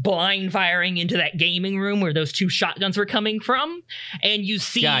 he's blind firing into that gaming room where those two shotguns were coming from, and you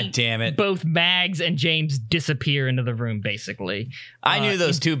see God damn it. both Mags and James disappear into the room basically. I knew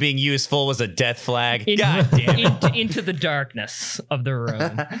those two being useful was a death flag. In- God damn it. into the darkness of the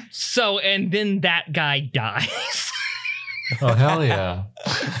room. So, and then that guy dies. Oh, hell yeah.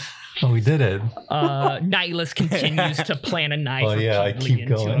 Oh, we did it. Nihilus continues to plant a knife I repeatedly keep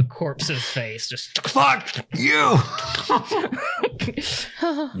into going. a corpse's face. Just Fuck you!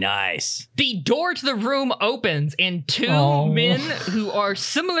 Nice. the door to the room opens and two men who are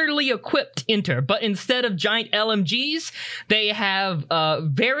similarly equipped enter, but instead of giant LMGs, they have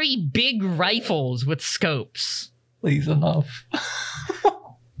very big rifles with scopes. Please, enough.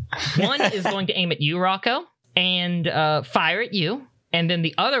 One is going to aim at you, Rocco, and fire at you. And then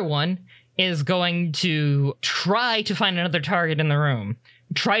the other one is going to try to find another target in the room.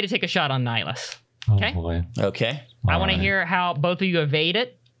 Try to take a shot on Nihilus. Okay? Oh, boy. Okay. I want to Alright. hear how both of you evade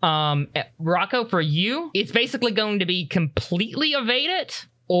it. Rocco, for you, it's basically going to be completely evade it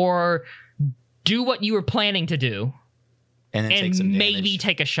or do what you were planning to do And then take some and damage. maybe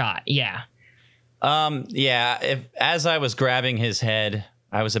take a shot. Yeah. Yeah, as I was grabbing his head,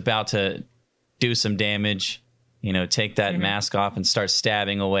 I was about to do some damage, take that mask off and start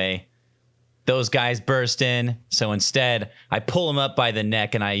stabbing away. Those guys burst in, so instead, I pull him up by the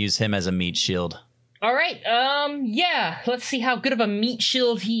neck and I use him as a meat shield. All right. Yeah. Let's see how good of a meat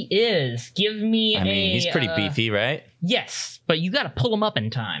shield he is. Give me he's pretty beefy, right? Yes, but you got to pull him up in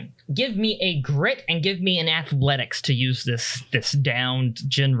time. Give me a grit and give me an athletics to use this downed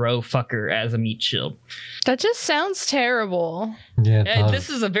Jinro fucker as a meat shield. That just sounds terrible. Yeah, it does. This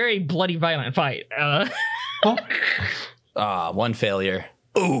is a very bloody, violent fight. One failure.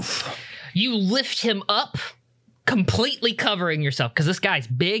 Oof. You lift him up, completely covering yourself, because this guy's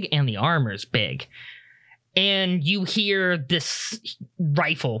big and the armor's big. And you hear this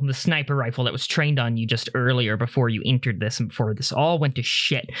rifle, the sniper rifle that was trained on you just earlier before you entered this and before this all went to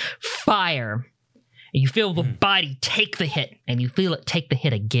shit. Fire. And you feel the body take the hit, and you feel it take the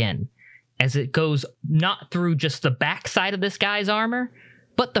hit again as it goes not through just the back side of this guy's armor,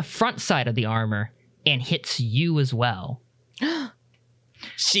 but the front side of the armor and hits you as well.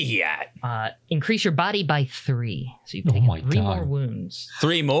 Shit. Increase your body by 3. So you Oh can my take 3 more God. wounds.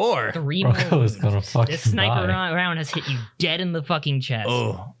 3 more. 3 more Rocco is wounds. gonna fucking This sniper die. round has hit you dead in the fucking chest.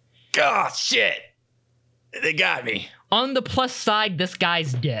 Oh. God, shit. They got me. On the plus side, this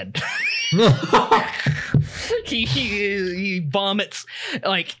guy's dead. he vomits.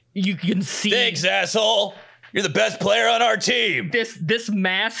 Like, you can see Thanks, asshole. You're the best player on our team. this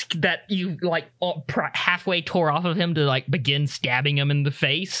mask that you like halfway tore off of him to like begin stabbing him in the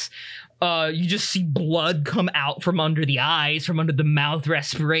face. You just see blood come out from under the eyes, from under the mouth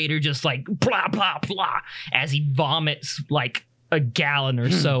respirator, just like blah blah blah, as he vomits like a gallon or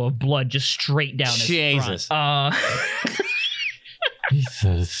so of blood just straight down his Jesus. front.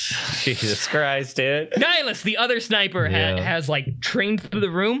 Jesus. Jesus Christ, dude. Nihilus, the other sniper, Yeah. has like trained through the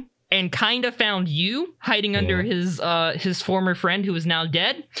room and kind of found you hiding under his former friend who is now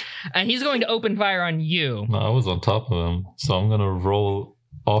dead, and he's going to open fire on you. No, I was on top of him, so I'm gonna roll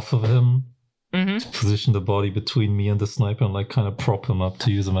off of him, Mm-hmm. position the body between me and the sniper, and like kind of prop him up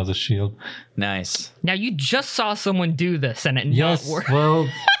to use him as a shield. Nice. Now you just saw someone do this and it Yes, not work. well,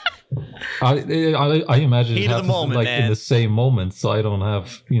 I imagine Heat it of the happens moment, like man. in the same moment, so I don't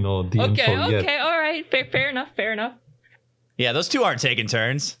have the Okay, info yet. all right, fair enough. Yeah, those two aren't taking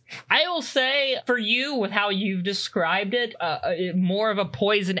turns. I will say, for you, with how you've described it, more of a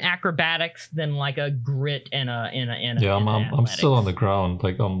poison acrobatics than like a grit and a. Yeah, I'm still on the ground.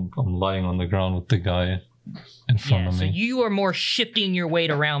 Like I'm lying on the ground with the guy in front of me. So you are more shifting your weight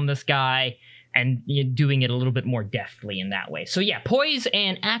around this guy and doing it a little bit more deftly in that way. So yeah, poise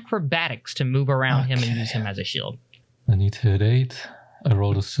and acrobatics to move around him and use him as a shield. I need to hit 8. I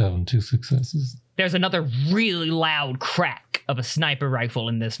rolled a 7, 2 successes. There's another really loud crack of a sniper rifle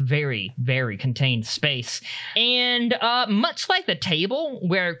in this very, very contained space. And much like the table,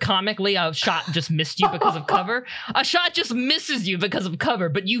 where comically a shot just missed you because of cover, a shot just misses you because of cover,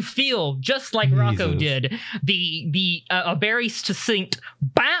 but you feel, just like Rocco did, a very succinct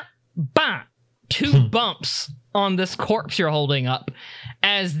bam, bam, 2 bumps on this corpse you're holding up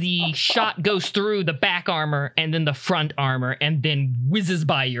as the shot goes through the back armor and then the front armor and then whizzes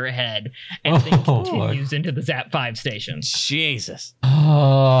by your head and then continues into the Zap 5 station. Jesus.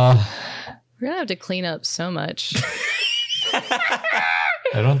 We're gonna have to clean up so much.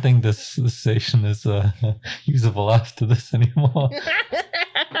 I don't think this station is usable after this anymore.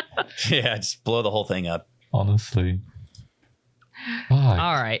 Yeah, just blow the whole thing up. Honestly. Fuck.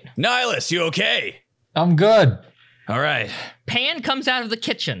 All right. Nihilus, you okay? I'm good. All right. Pan comes out of the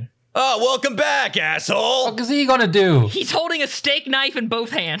kitchen. Oh, welcome back, asshole. What is he gonna do? He's holding a steak knife in both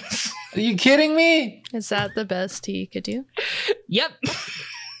hands. Are you kidding me? Is that the best he could do? Yep.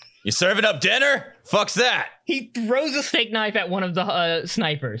 You serving up dinner? Fuck's that. He throws a steak knife at one of the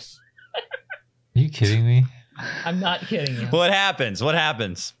snipers. Are you kidding me? I'm not kidding you. What happens? What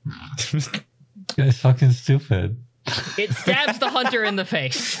happens? This guy's fucking stupid. It stabs the hunter in the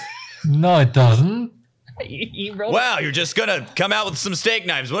face. No, it doesn't. He rolled. Wow, you're just gonna come out with some steak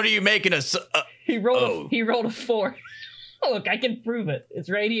knives. What are you making us? He rolled a 4. Look, I can prove it. It's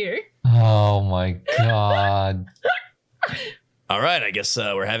right here. Oh my god. All right, I guess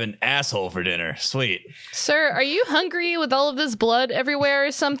we're having asshole for dinner. Sweet. Sir, are you hungry with all of this blood everywhere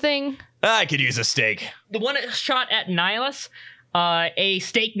or something? I could use a steak. The one that shot at Nihilus, a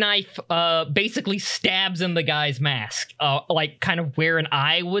steak knife basically stabs in the guy's mask, like kind of where an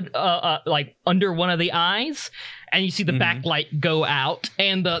eye would, like under one of the eyes, and you see the backlight go out,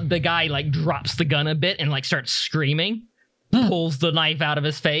 and the guy like drops the gun a bit and like starts screaming, pulls the knife out of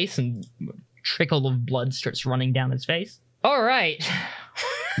his face, and a trickle of blood starts running down his face. All right.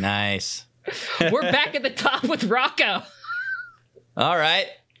 Nice. We're back at the top with Rocco. All right.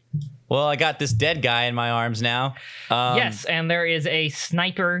 Well, I got this dead guy in my arms now. Yes, and there is a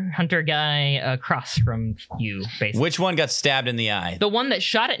sniper hunter guy across from you, basically. Which one got stabbed in the eye? The one that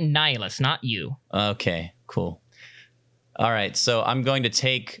shot at Nihilus, not you. Okay, cool. All right, so I'm going to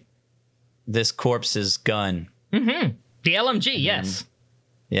take this corpse's gun. Mm-hmm. The LMG, yes.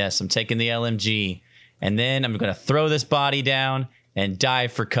 Yes, I'm taking the LMG. And then I'm going to throw this body down and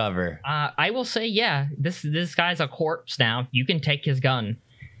dive for cover. I will say, yeah, this guy's a corpse now. You can take his gun.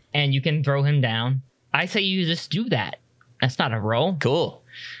 And you can throw him down. I say you just do that. That's not a roll. Cool.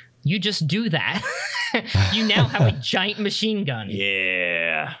 You just do that. You now have a giant machine gun.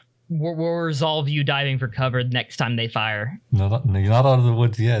 Yeah. We'll resolve you diving for cover next time they fire. No, you're not out of the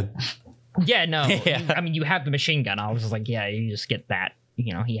woods yet. Yeah, no. Yeah. I mean, you have the machine gun. I was just like, yeah, you just get that.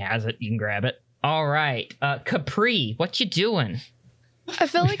 You know, he has it. You can grab it. All right. Capri, what you doing? I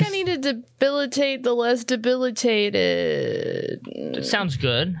feel like I need to debilitate the less debilitated. Sounds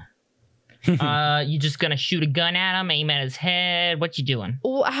good. You just gonna shoot a gun at him, aim at his head? What you doing?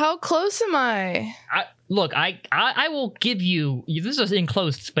 How close am I? Look, I will give you. This is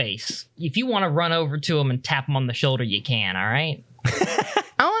enclosed space. If you want to run over to him and tap him on the shoulder, you can. All right.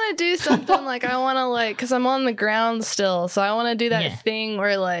 I want to do something like I want to because I'm on the ground still, so I want to do that thing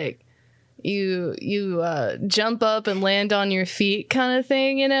where like you jump up and land on your feet kind of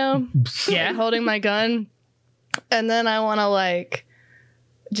thing, you know? Yeah. Holding my gun, and then I want to like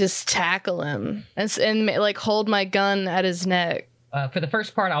just tackle him and like hold my gun at his neck. For the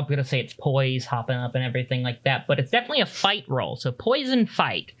first part, I'm gonna say it's poise, hopping up, and everything like that. But it's definitely a fight roll. So poise and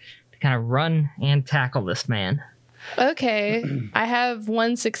fight to kind of run and tackle this man. Okay, I have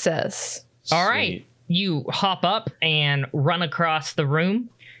 1 success. All right, you hop up and run across the room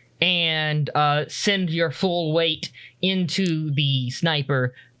and send your full weight into the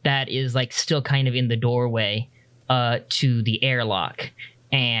sniper that is like still kind of in the doorway to the airlock.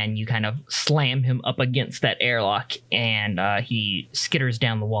 And you kind of slam him up against that airlock, and he skitters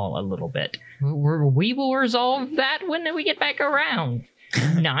down the wall a little bit. We will resolve that when we get back around.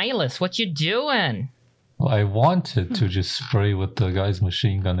 Nihilus, what you doing? Well, I wanted to just spray with the guy's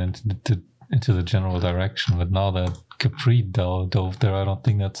machine gun into the general direction, but now that Capri dove there, I don't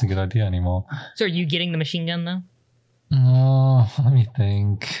think that's a good idea anymore. So are you getting the machine gun, though? Oh, let me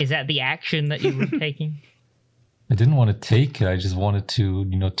think. Is that the action that you were taking? I didn't want to take it. I just wanted to,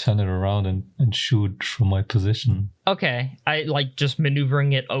 turn it around and shoot from my position. Okay. I like just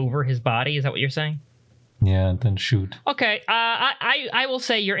maneuvering it over his body. Is that what you're saying? Yeah, and then shoot. Okay. I will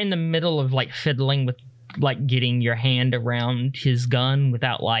say you're in the middle of like fiddling with like getting your hand around his gun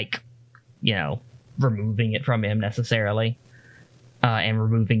without like, removing it from him necessarily, and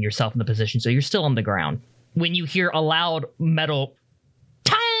removing yourself in the position. So you're still on the ground. When you hear a loud metal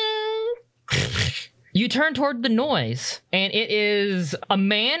tang, you turn toward the noise, and it is a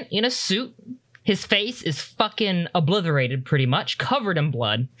man in a suit. His face is fucking obliterated, pretty much, covered in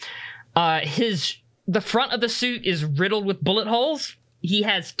blood. The front of the suit is riddled with bullet holes. He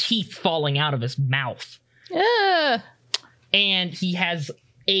has teeth falling out of his mouth. Yeah. And he has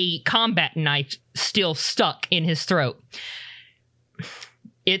a combat knife still stuck in his throat.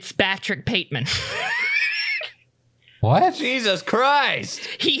 It's Patrick Bateman. What? Jesus Christ!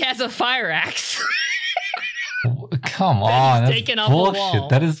 He has a fire axe. Come on, that's taken off the bullshit. wall.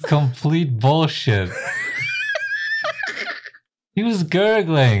 That is complete bullshit. He was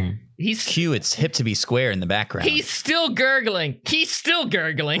gurgling. Cue, it's hip to be square in the background. He's still gurgling.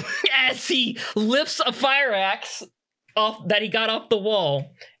 As he lifts a fire axe off that he got off the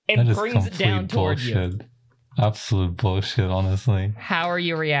wall and That is brings it down complete toward you. bullshit. Absolute bullshit, honestly. How are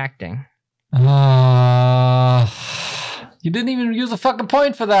you reacting? You didn't even use a fucking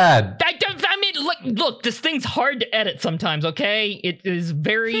point for that. Look, this thing's hard to edit sometimes, okay? It is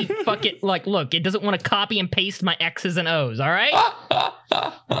very fucking, look, it doesn't want to copy and paste my X's and O's, all right?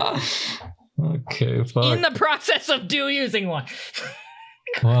 Okay, fuck. In the process of using one.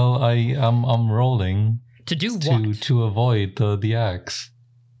 Well, I'm rolling To do what? to avoid the axe,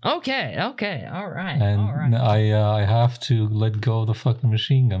 Okay, all right, and all right. I have to let go of the fucking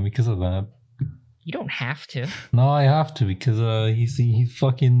machine gun because of that. You don't have to. No, I have to because he's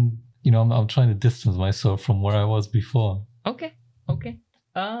fucking. I'm trying to distance myself from where I was before. Okay.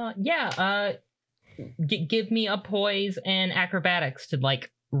 Give me a poise and acrobatics to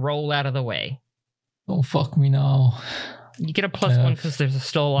roll out of the way. Don't fuck me now. You get a +1 because there's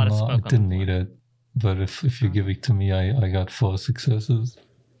still a lot of No, smoke. I didn't need it. But if you give it to me, I got 4 successes.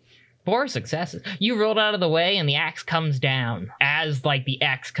 4 successes. You rolled out of the way, and the axe comes down. As the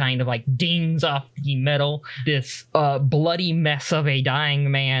axe kind of dings off the metal, this bloody mess of a dying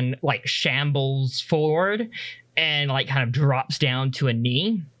man shambles forward and kind of drops down to a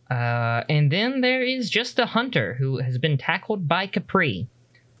knee. And then there is just the hunter who has been tackled by Capri.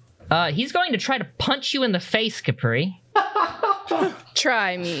 He's going to try to punch you in the face, Capri.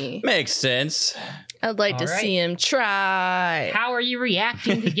 Try me. Makes sense. I'd like to All right. see him try. How are you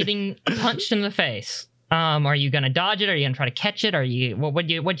reacting to getting punched in the face? Are you gonna dodge it? Are you gonna try to catch it? Are you what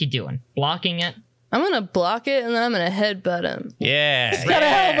you doing? Blocking it? I'm gonna block it and then I'm gonna headbutt him. Yeah. He's got a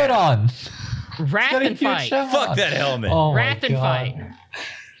helmet on. Wrath Got a and huge fight. helmet Fuck on. that helmet. Oh my Wrath and God. fight.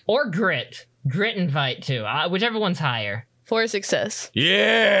 Or grit. Grit and fight too. Whichever one's higher. 4 success.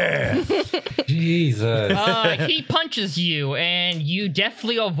 Yeah. Jesus. He punches you, and you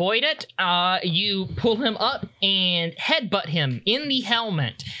deftly avoid it. You pull him up and headbutt him in the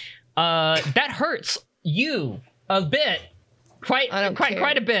helmet. That hurts you a bit. Quite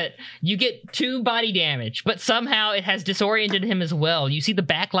a bit. You get 2 body damage, but somehow it has disoriented him as well. You see the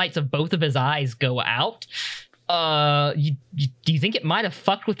backlights of both of his eyes go out. Do you think it might have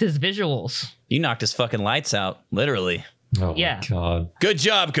fucked with his visuals? You knocked his fucking lights out, literally. Oh Yeah. my God. Good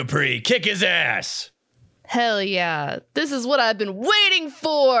job, Capri. Kick his ass. Hell yeah. This is what I've been waiting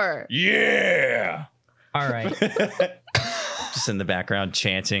for. Yeah. All right. Just in the background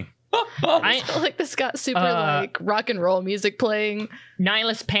chanting. I, Like this got super rock and roll music playing.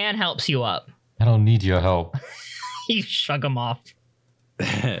 Nihilus Pan helps you up. I don't need your help. You shrug him off.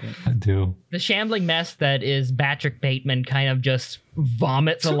 I do. The shambling mess that is Patrick Bateman kind of just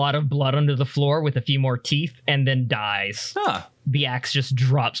vomits a lot of blood onto the floor with a few more teeth and then dies. Huh. The axe just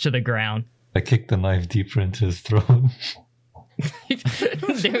drops to the ground. I kicked the knife deeper into his throat.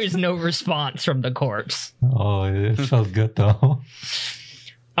 There is no response from the corpse. Oh, it felt good though.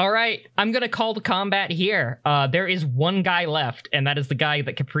 All right, I'm going to call the combat here. There is one guy left, and that is the guy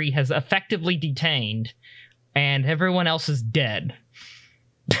that Capri has effectively detained, and everyone else is dead.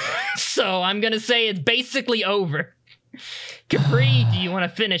 So I'm going to say it's basically over. Capri, do you want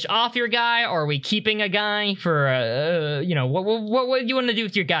to finish off your guy, or are we keeping a guy for, what do you want to do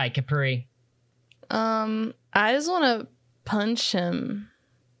with your guy, Capri? I just want to punch him.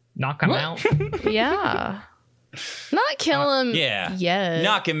 Knock him out? Yeah. Not kill him Yeah. yet.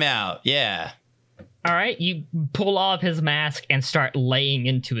 Knock him out. Yeah. All right, you pull off his mask and start laying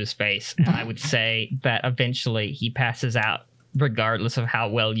into his face. And I would say that eventually he passes out, regardless of how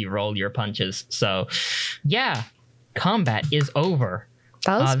well you roll your punches. So, yeah, combat is over.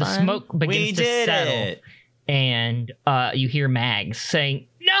 That was The fun. smoke begins to settle, and you hear Mags saying,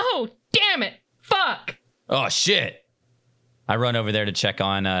 "No, damn it, fuck!" Oh, shit. I run over there to check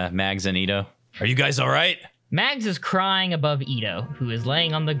on Mags and Ito. Are you guys all right? Mags is crying above Ito, who is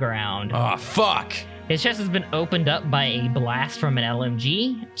laying on the ground. Oh, fuck. His chest has been opened up by a blast from an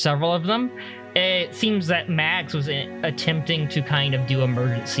LMG, several of them. It seems that Mags was attempting to kind of do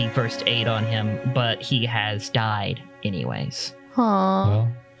emergency first aid on him, but he has died anyways. Aw.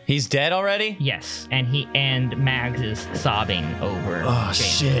 Well, He's dead already? Yes, and Mags is sobbing over. Oh, James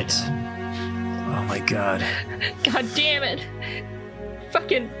shit. Ito. Oh, my God. God damn it!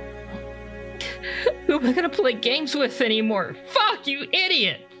 Fucking... Who am I gonna play games with anymore? Fuck, you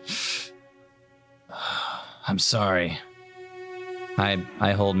idiot! I'm sorry.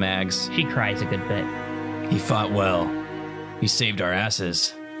 I hold Mags. She cries a good bit. He fought well. He saved our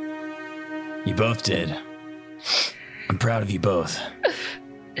asses. You both did. I'm proud of you both.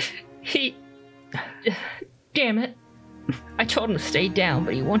 He... Damn it. I told him to stay down,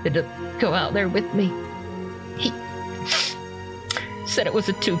 but he wanted to go out there with me. He said it was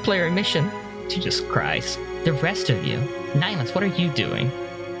a 2-player mission. She just cries. The rest of you, Nihilus, what are you doing?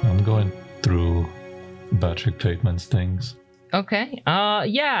 I'm going through Patrick Bateman's things. Okay.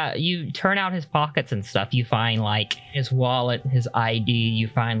 Yeah, you turn out his pockets and stuff. You find, like, his wallet, his ID. You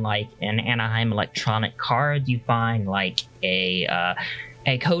find, like, an Anaheim electronic card. You find, like,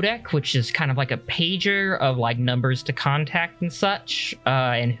 a codec, which is kind of like a pager of, like, numbers to contact and such,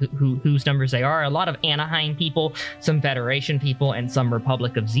 and whose numbers they are. A lot of Anaheim people, some Federation people, and some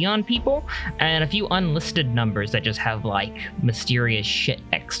Republic of Xeon people, and a few unlisted numbers that just have, like, mysterious shit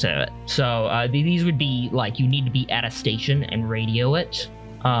next to it. So these would be, like, you need to be at a station and radio it,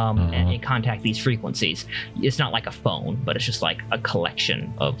 and contact these frequencies. It's not like a phone, but it's just, like, a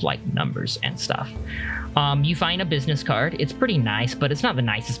collection of, like, numbers and stuff. You find a business card. It's pretty nice, but it's not the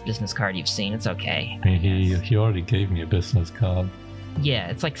nicest business card you've seen. It's okay. He already gave me a business card. Yeah,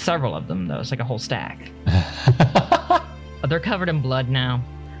 it's like several of them, though. It's like a whole stack. They're covered in blood now.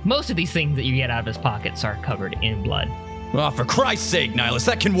 Most of these things that you get out of his pockets are covered in blood. Oh, for Christ's sake, Nihilus,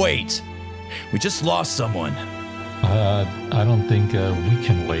 that can wait. We just lost someone. I don't think we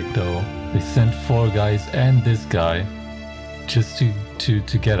can wait, though. They sent 4 guys and this guy just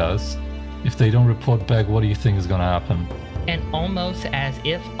to get us. If they don't report back, what do you think is gonna happen? And almost as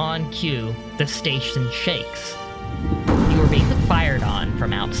if on cue, the station shakes. You are being fired on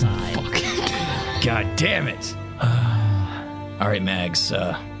from outside. God damn it. All right, Mags,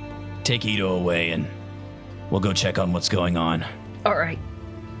 take Ito away and we'll go check on what's going on. All right.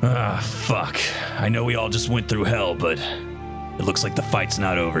 Ah, fuck. I know we all just went through hell, but it looks like the fight's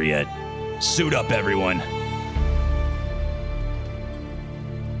not over yet. Suit up, everyone.